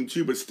my team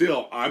too. But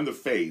still, I'm the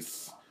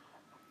face.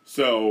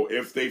 So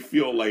if they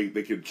feel like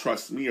they can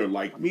trust me or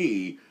like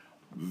me,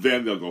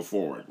 then they'll go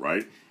forward,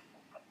 right?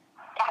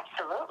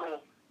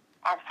 Absolutely.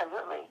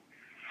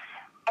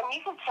 And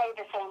you can say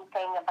the same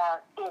thing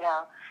about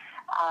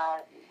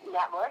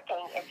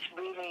networking. It's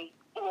really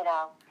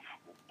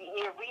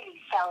you're really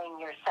selling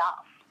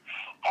yourself.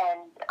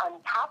 And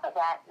on top of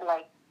that,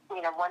 like,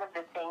 one of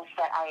the things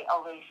that I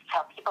always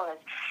tell people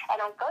is,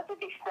 and I go to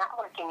these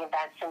networking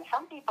events, and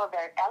some people,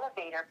 their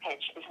elevator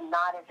pitch is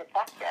not as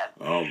effective.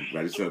 Oh,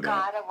 I just said that. You've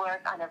got to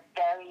work on a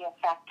very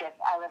effective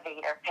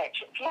elevator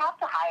pitch. If you have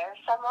to hire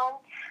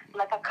someone,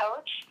 like a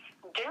coach,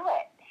 do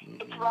it.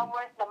 Mm-hmm. It's well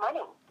worth the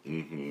money.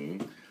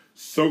 Mm-hmm.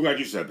 So glad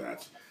you said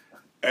that.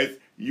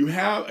 You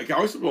have, like I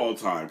always say all the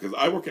time, because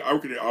I work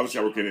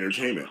in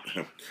entertainment,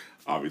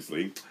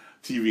 obviously,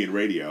 TV and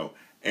radio.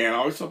 And I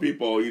always tell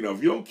people, if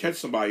you don't catch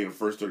somebody in the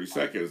first 30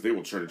 seconds, they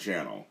will turn the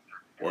channel,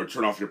 or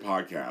turn off your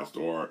podcast,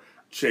 or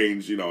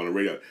change, on a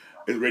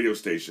radio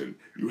station.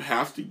 You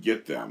have to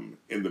get them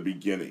in the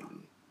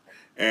beginning.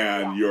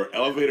 And your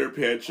elevator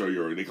pitch, or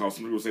some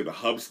people say the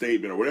hub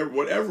statement, or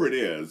whatever it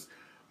is,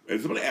 and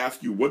somebody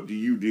asks you, what do?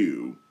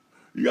 You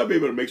got to be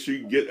able to make sure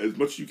you get as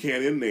much as you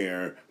can in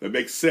there that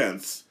makes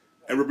sense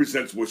and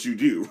represents what you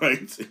do,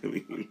 right?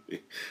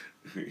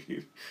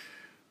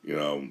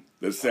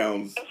 That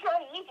sounds... It's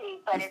not easy,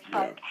 but it's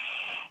like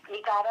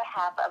you got to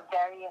have a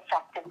very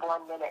effective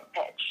 1-minute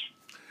pitch.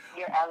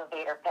 Your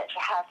elevator pitch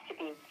has to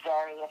be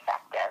very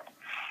effective.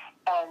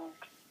 And,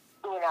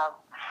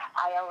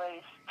 I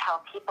always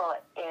tell people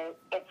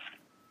it's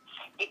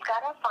you've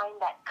got to find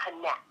that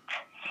connect.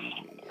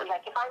 Mm-hmm.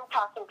 Like if I'm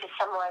talking to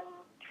someone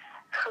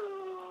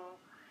who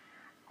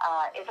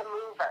is a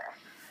mover,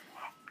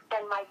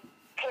 then my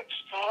pitch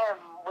to him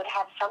would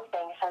have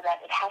something so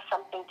that it has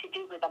something to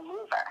do with a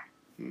mover.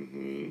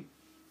 Mm-hmm.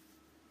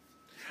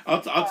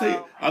 I'll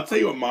tell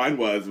you what mine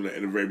was in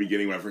the very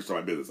beginning when I first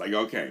started my business.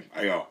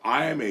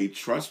 I am a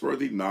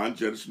trustworthy,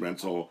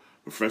 non-judgmental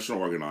professional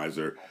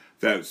organizer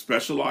that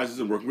specializes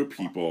in working with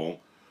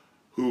people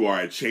who are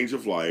at change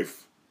of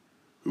life,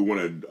 who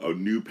want a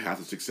new path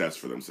of success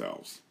for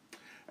themselves.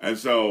 And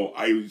so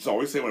I used to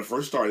always say when I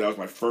first started, that was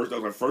my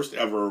first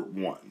ever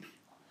one.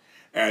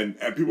 And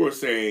people were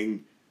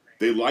saying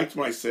they liked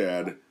when I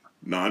said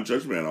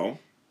non-judgmental.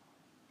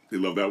 They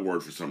love that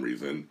word for some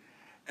reason.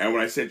 And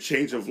when I said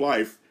change of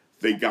life,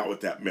 they got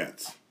what that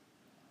meant.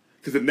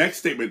 Because the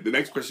next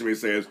question they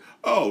say is,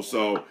 oh,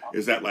 so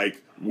is that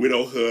like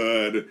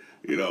widowhood,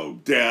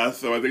 death?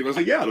 So I think I was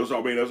like, yeah, those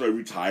are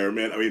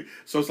retirement. I mean,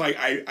 so it's like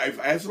I've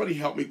had somebody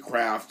help me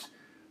craft,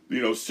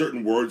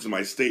 certain words in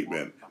my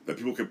statement that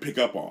people can pick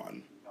up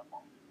on.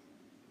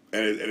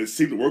 And it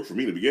seemed to work for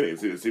me in the beginning. It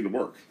seemed to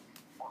work.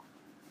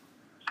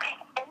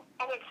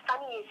 And it's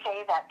funny you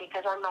say that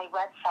because on my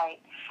website,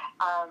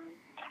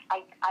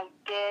 I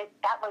did,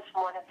 that was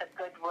one of the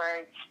good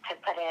words to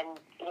put in,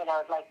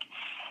 like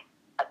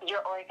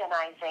you're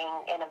organizing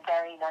in a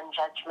very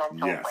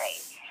non-judgmental way.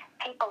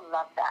 People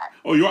love that.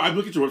 Oh, I'm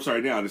looking at your website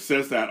right now, and it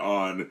says that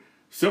on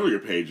several of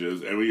your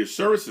pages, and on your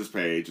services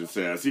page, it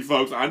says, see,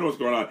 folks, I know what's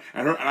going on.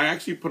 And I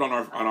actually put on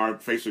our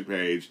Facebook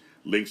page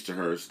links to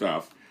her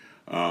stuff,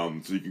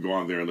 so you can go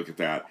on there and look at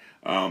that.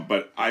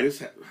 But I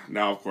just,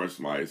 now, of course,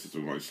 my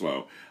system's going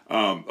slow.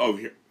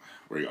 Here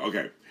we go.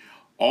 Okay.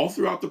 All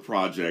throughout the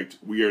project,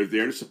 we are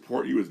there to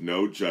support you with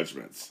no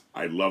judgments.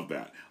 I love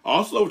that. I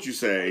also love what you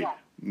say,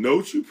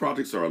 no two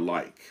projects are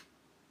alike.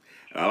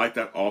 And I like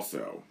that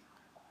also.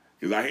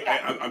 Because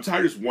I'm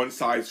tired of just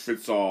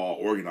one-size-fits-all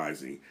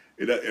organizing.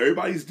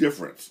 Everybody's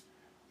different,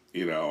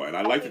 and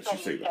I like that you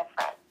say that.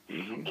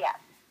 Mm-hmm. Yeah.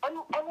 And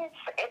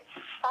it's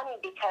funny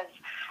because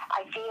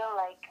I feel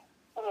like,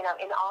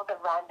 in all the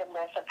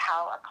randomness of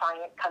how a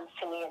client comes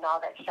to me and all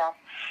that stuff,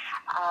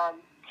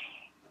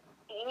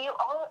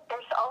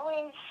 there's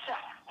always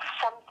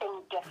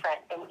something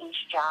different in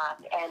each job,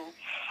 and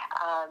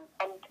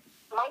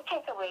my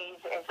takeaways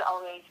is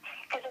always,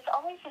 because it's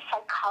always a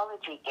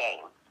psychology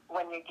game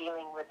when you're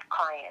dealing with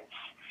clients,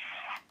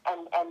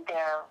 and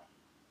their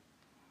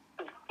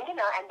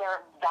and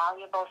their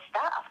valuable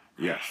stuff.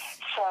 Yes.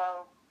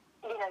 So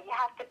you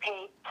have to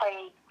play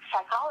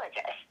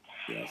psychologist.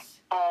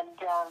 Yes. And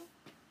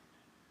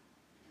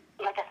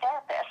like a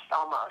therapist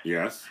almost.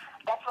 Yes.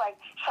 That's why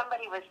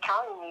somebody was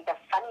telling me the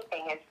funny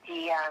thing is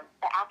the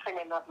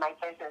acronym of my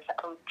business,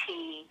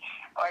 OT,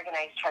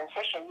 Organized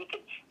Transition.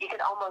 You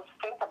could almost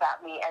think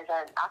about me as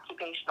an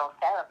occupational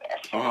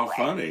therapist. Oh, how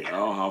funny!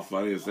 Oh, how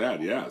funny is that?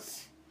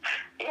 Yes.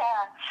 Yeah,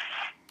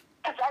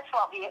 because that's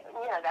what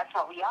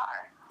we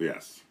are.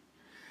 Yes.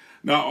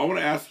 Now I want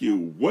to ask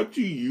you, what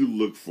do you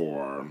look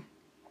for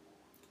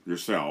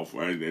yourself?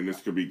 And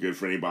this could be good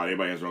for anybody.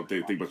 Anybody has their own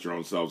thing. Think about your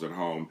own selves at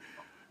home,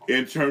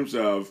 in terms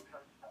of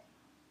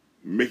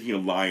making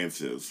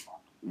alliances.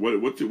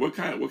 What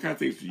kind of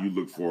things do you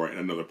look for in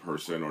another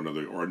person or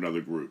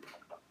another group?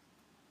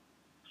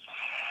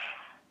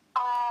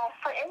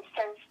 For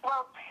instance,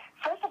 well,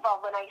 first of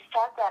all, when I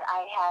said that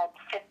I had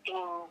 15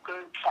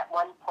 groups at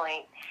one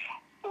point,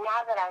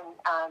 now that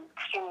I'm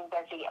extremely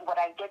busy, what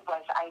I did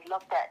was I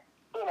looked at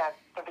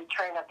the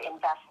return of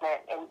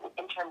investment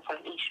in terms of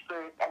each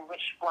group and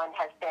which one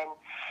has been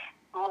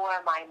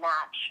more my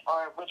match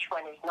or which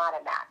one is not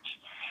a match.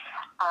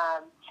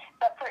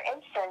 But for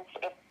instance,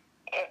 if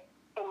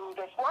in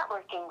this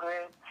networking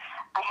group,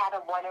 I had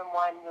a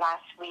one-on-one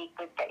last week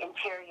with the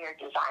interior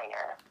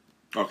designer.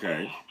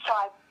 Okay. So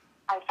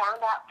I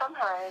found out from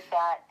her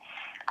that,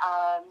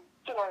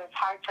 it's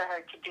hard for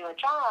her to do a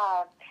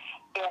job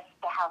if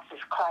the house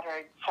is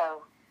cluttered.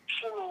 So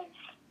she needs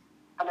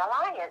an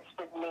alliance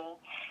with me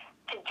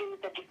to do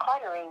the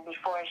decluttering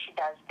before she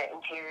does the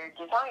interior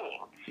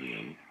designing.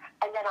 Mm-hmm.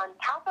 And then on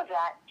top of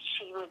that,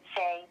 she would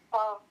say,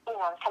 well,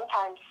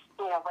 sometimes,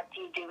 what do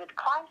you do with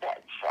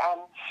closets?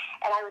 And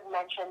I would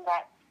mention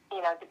that,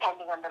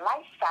 depending on the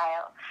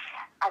lifestyle,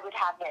 I would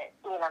have it,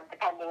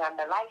 depending on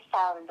the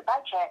lifestyle and the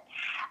budget,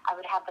 I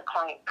would have the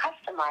client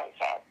customize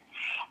it.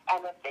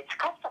 And if it's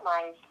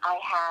customized,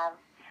 I have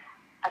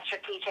a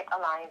strategic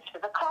alliance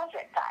with a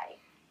closet guy.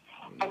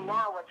 And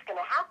now what's going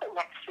to happen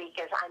next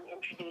week is I'm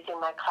introducing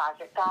my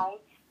closet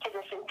guy to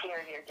this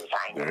interior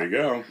designer. There you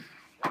go.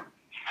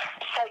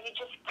 So you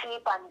just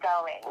keep on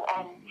going.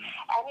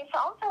 And it's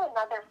also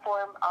another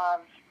form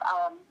of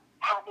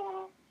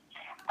having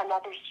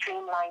another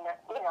streamline,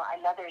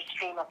 another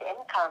stream of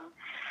income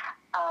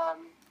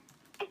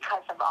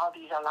because of all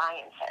these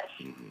alliances.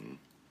 Mm-hmm.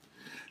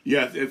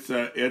 Yes,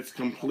 it's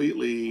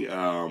completely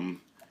one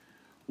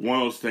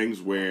of those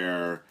things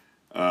where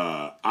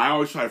I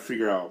always try to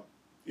figure out,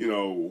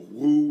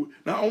 who,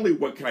 not only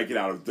what can I get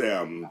out of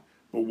them,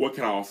 but what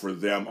can I offer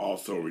them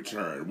also in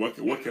return?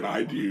 What can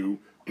I do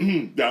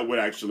that would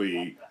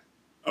actually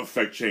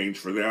affect change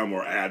for them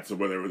or add to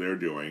whatever they're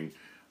doing?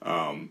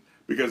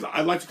 Because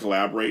I like to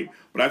collaborate,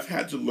 but I've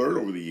had to learn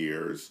over the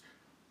years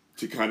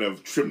to kind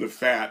of trim the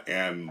fat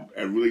and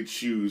really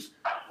choose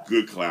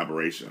good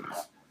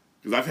collaborations.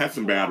 Because I've had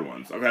some bad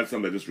ones. I've had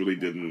some that just really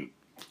didn't.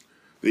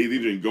 They either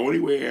didn't go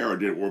anywhere or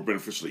weren't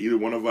beneficial to either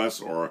one of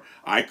us, or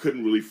I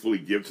couldn't really fully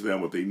give to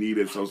them what they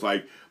needed. So it's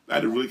like I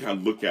had to really kind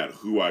of look at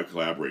who I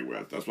collaborate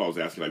with. That's why I was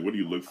asking, like, what do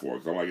you look for?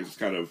 Because I'm like, it's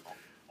kind of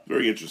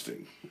very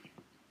interesting.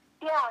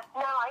 Yeah,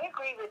 no, I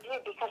agree with you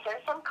because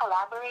there's some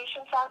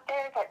collaborations out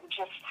there that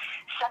just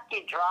suck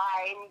you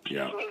dry and you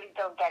just really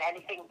don't get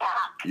anything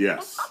back.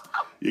 Yes,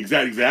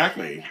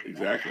 exactly.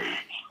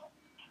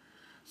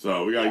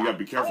 So you gotta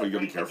be careful. You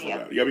gotta be careful with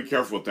that. You gotta be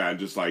careful with that, and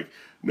just like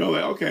know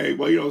that okay,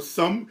 well,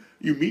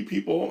 you meet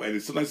people, and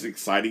it's sometimes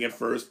exciting at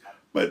first,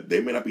 but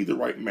they may not be the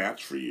right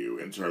match for you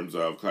in terms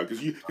of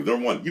because number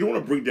one, you don't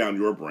want to bring down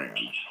your brand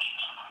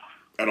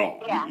at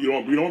all. Yeah. You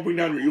don't want to bring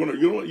down you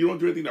don't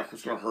do anything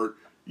that's going to hurt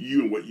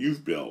you and what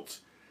you've built,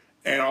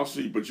 and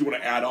also, but you want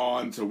to add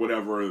on to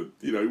whatever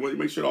you want to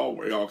make sure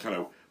it all kind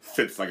of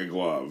fits like a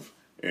glove.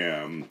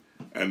 And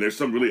there's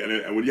some really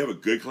and when you have a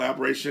good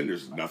collaboration,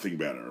 there's nothing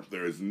better.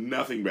 There is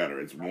nothing better.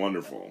 It's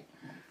wonderful.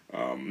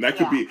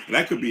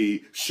 That could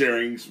be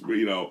sharing.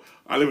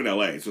 I live in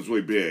LA, so it's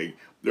really big.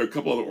 There are a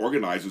couple other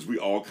organizers. We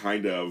all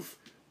kind of,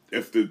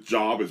 if the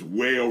job is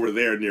way over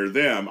there near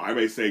them, I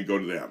may say go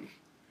to them,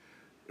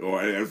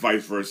 and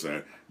vice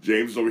versa.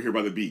 James is over here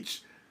by the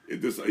beach.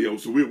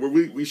 So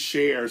we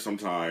share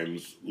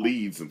sometimes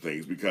leads and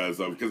things because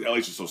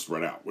LA's just so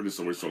spread out. We're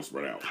so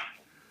spread out.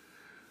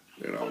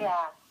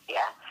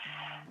 Yeah.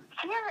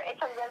 Here it's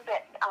a little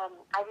bit.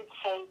 I would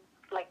say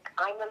like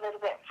I'm a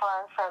little bit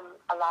far from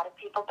a lot of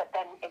people, but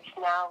then it's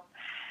now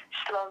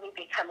slowly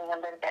becoming a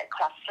little bit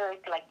clustered.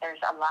 Like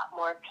there's a lot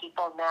more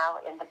people now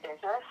in the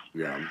business.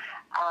 Yeah.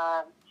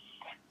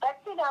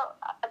 But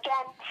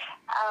again.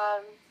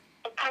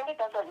 It kind of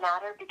doesn't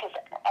matter because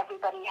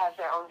everybody has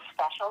their own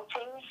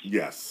specialties.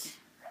 Yes.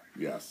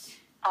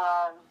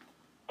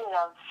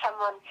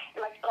 Someone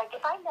like if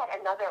I met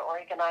another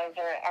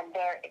organizer and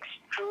they're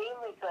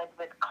extremely good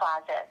with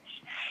closets,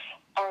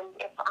 and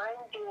if I'm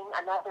doing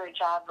another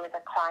job with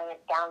a client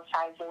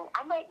downsizing,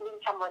 I might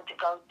need someone to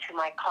go to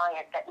my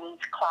client that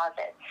needs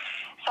closets.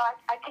 So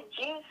I could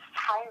use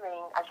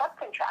hiring a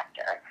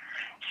subcontractor.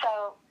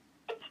 So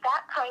it's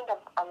that kind of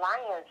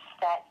alliance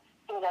that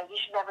you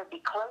should never be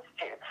close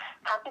to.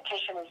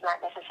 Competition is not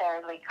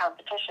necessarily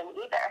competition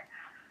either.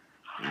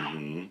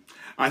 Mm-hmm.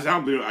 I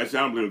sound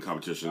blue in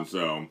competition,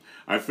 so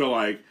I feel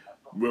like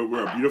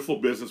we're a beautiful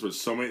business with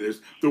so many.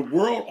 The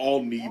world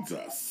all needs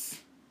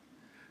us.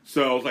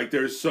 So it's like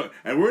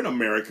and we're in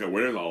America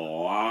where there's a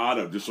lot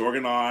of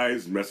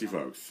disorganized, messy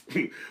folks.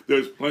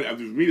 There's plenty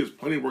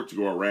of work to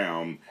go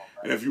around,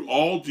 and if you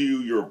all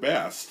do your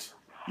best,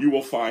 you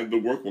will find the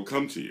work will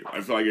come to you. I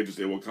feel like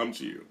it will come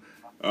to you.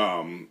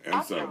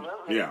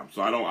 Absolutely.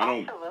 So I don't.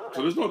 Absolutely.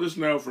 So there's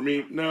no for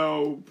me,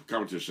 no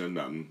competition,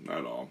 nothing, not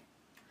at all.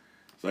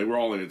 It's like we're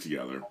all in it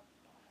together.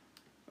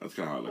 That's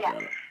kind of how I look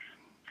at it.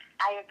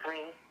 I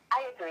agree.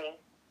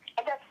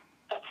 And that's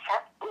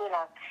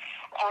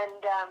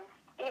and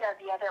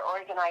the other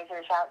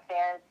organizers out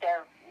there,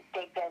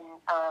 they've been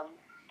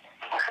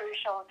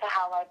crucial to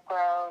how I've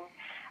grown.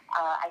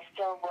 I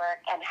still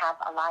work and have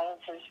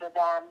alliances with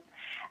them.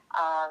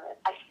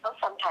 I still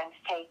sometimes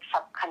take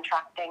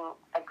subcontracting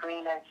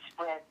agreements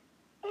with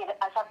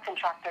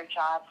subcontractor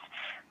jobs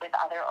with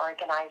other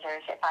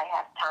organizers if I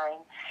have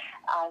time.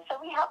 So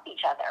we help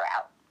each other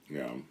out.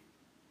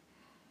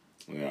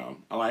 Yeah.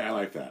 I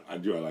like that. I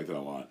do. I like that a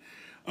lot.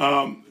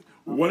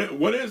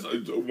 What is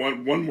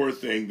one more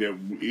thing that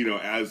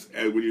as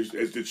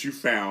that you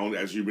found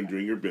as you've been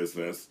doing your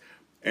business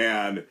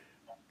and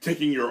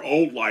taking your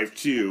old life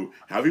too?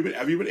 Have you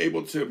been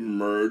able to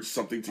merge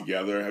something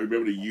together? Have you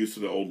been able to use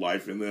the old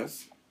life in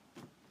this?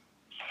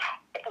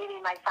 You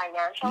mean my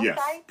financial side? Yes,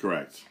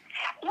 correct.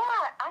 Yeah,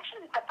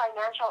 actually, the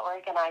financial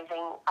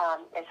organizing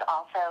is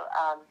also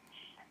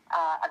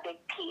a big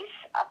piece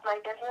of my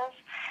business.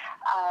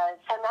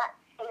 So not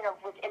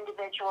with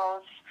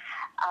individuals,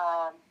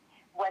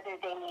 whether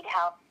they need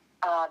help.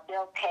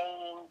 Bill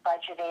paying,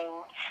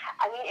 budgeting.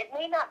 I mean, it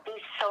may not be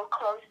so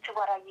close to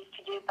what I used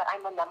to do, but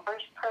I'm a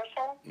numbers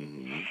person.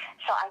 Mm-hmm.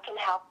 So I can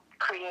help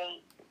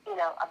create,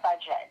 a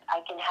budget.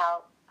 I can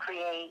help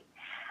create,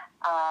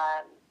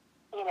 I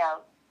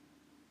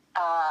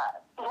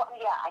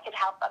could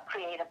help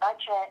create a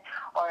budget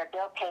or a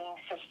bill paying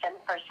system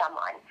for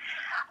someone.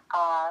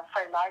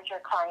 For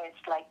larger clients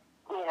like,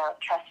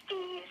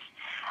 trustees,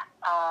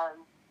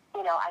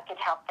 I could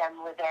help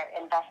them with their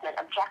investment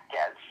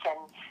objectives and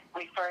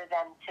refer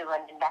them to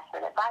an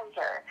investment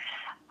advisor.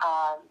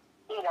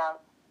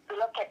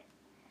 Look at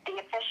the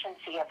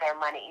efficiency of their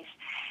monies.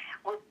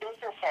 With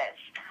businesses,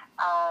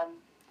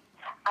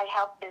 I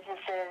help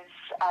businesses.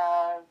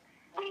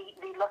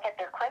 We look at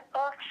their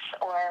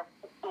QuickBooks or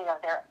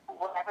their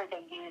whatever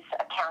they use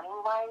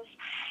accounting wise,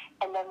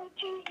 and then we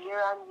do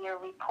year-on-year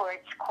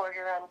reports,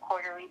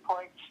 quarter-on-quarter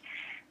reports.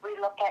 We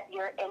look at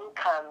your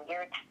income,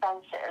 your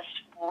expenses.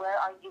 Where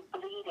are you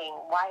bleeding?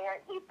 Why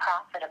aren't you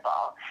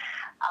profitable?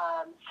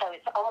 So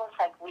it's almost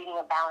like reading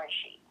a balance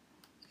sheet.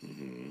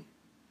 Mm-hmm.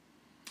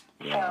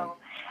 Yeah.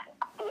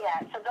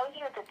 So those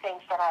are the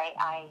things that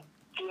I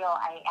feel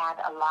I add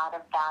a lot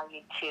of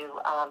value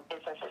to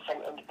businesses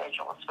and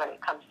individuals when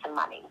it comes to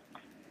money.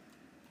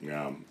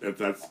 Yeah,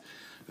 that's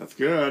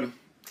good.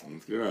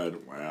 That's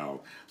good.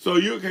 Wow. So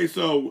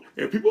so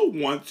if people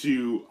want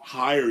to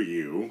hire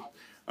you,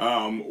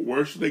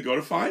 where should they go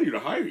to find you to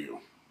hire you?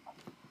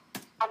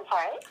 I'm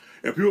sorry?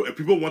 If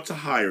people want to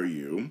hire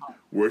you,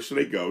 where should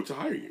they go to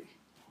hire you?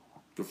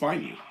 To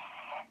find you?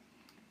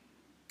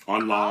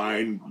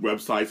 Online,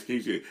 websites,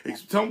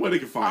 tell them where they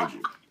can find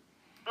you.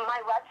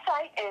 My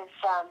website is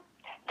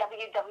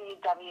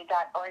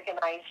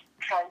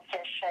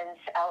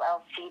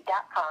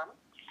www.organizedtransitionsllc.com.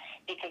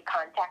 You could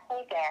contact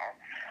me there,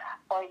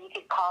 or you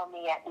could call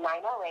me at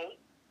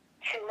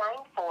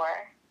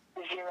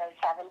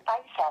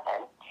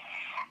 908-294-0757,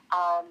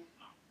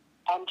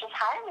 and just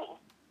hire me.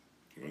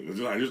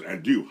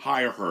 And do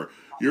hire her.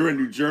 You're in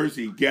New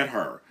Jersey, get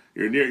her.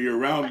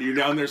 You're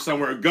down there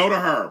somewhere, go to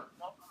her.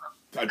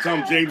 Tell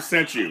them James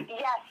sent you.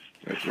 Yes.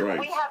 That's right.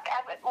 We have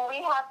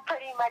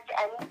pretty much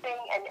anything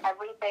and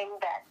everything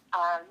that,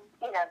 I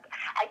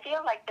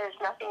feel like there's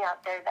nothing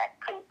out there that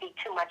couldn't be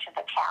too much of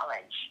a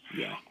challenge.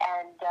 Yeah.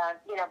 And,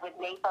 with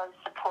NAPO's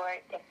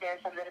support, if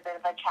there's a little bit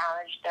of a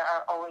challenge, there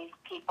are always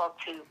people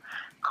to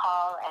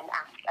call and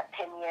ask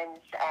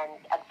opinions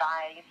and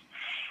advise.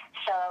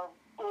 So,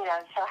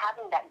 so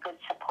having that good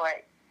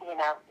support, in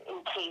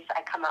case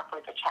I come up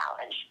with a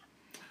challenge.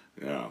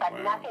 Yeah. But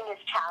nothing is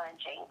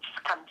challenging.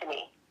 Just come to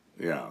me.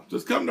 Yeah,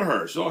 just come to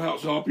her. She'll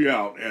help you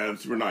out, and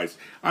it's super nice.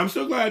 I'm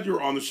so glad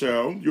you're on the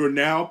show. You're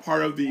now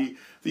part of the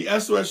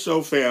SOS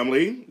Show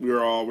family. We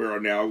are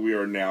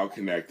now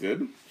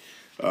connected.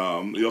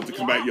 You'll have to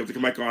come back. You have to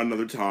come back on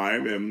another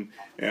time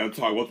and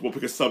talk. We'll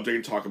pick a subject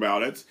and talk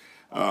about it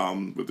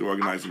with the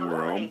organizing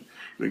world.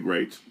 It's been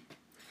great.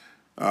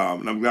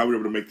 And I'm glad we were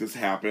able to make this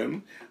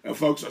happen. And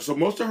folks, so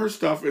most of her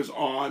stuff is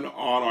on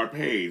our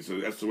page,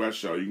 the SOS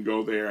Show. You can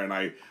go there, and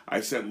I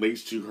sent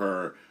links to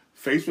her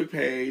Facebook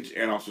page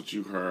and also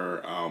to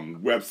her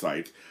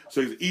website.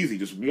 So it's easy,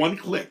 just one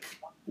click,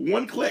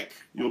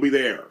 you'll be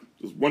there.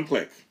 Just one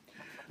click.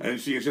 And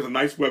she has a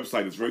nice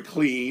website. It's very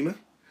clean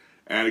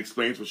and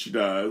explains what she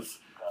does.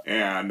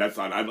 And that's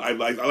I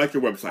like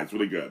your website. It's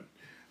really good.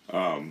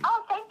 Thank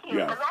you.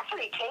 Yeah. I'm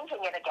actually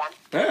changing it again.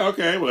 Hey,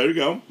 okay. Well, there you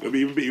go. It'll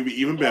be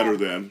even better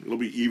then. It'll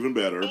be even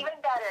better. Even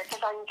better,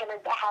 because I'm going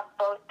to have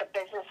both the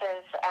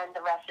businesses and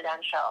the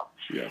residential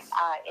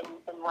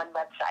in one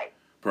website.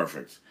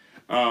 Perfect.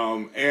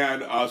 So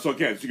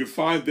again, so you can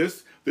find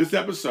this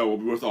episode will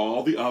be with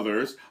all the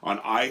others on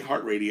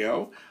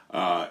iHeartRadio,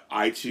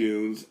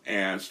 iTunes,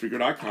 and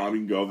Spreaker.com. You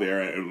can go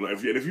there, and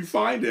if you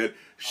find it,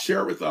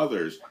 share it with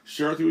others.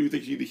 Share it with people you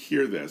think you need to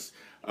hear this.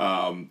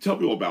 Tell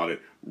people about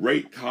it.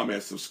 Rate,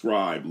 comment,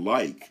 subscribe,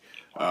 like.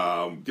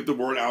 Get the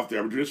word out there.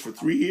 I've been doing this for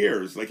 3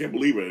 years. I can't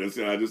believe it.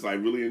 I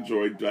really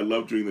enjoyed. I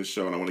love doing this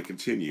show, and I want to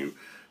continue.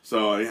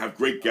 So I have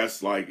great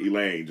guests like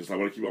Elaine. I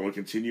want to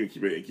continue and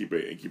keep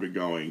it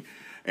going.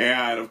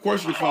 And of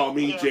course, you can follow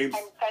me, James.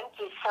 And thank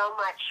you so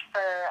much for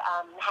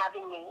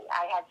having me.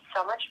 I had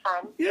so much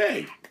fun.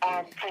 Yay!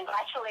 And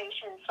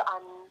congratulations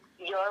on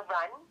your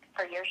run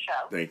for your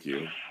show. Thank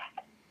you.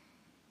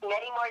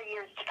 Many more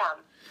years to come.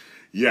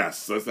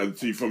 Yes,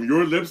 see, from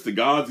your lips to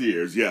God's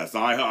ears. Yes,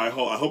 I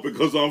hope it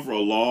goes on for a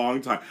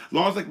long time. As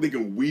long as they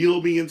can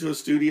wheel me into a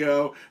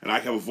studio and I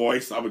have a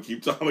voice, I'm gonna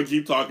keep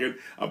talking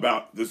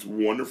about this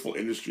wonderful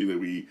industry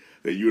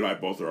that you and I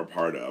both are a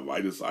part of. I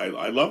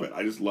love it.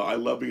 I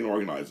love being an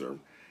organizer,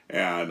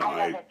 and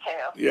I love it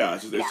too. Yeah,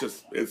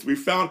 we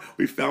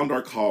found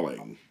our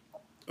calling.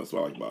 That's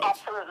what I like about it.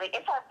 Absolutely,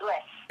 it's our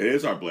bliss. It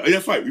is our bliss.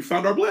 That's right. We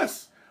found our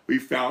bliss.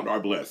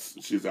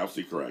 She's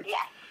absolutely correct. Yeah.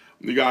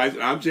 You guys,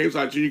 I'm James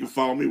Lott Jr. You can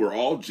follow me. We're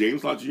all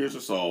James Lott Jr.'s are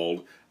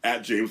sold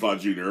at James Lott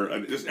Jr.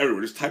 And just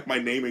everywhere. Just type my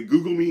name and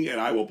Google me, and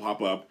I will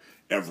pop up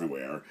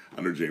everywhere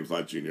under James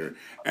Lott Jr.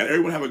 And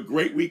everyone have a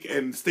great week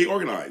and stay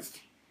organized.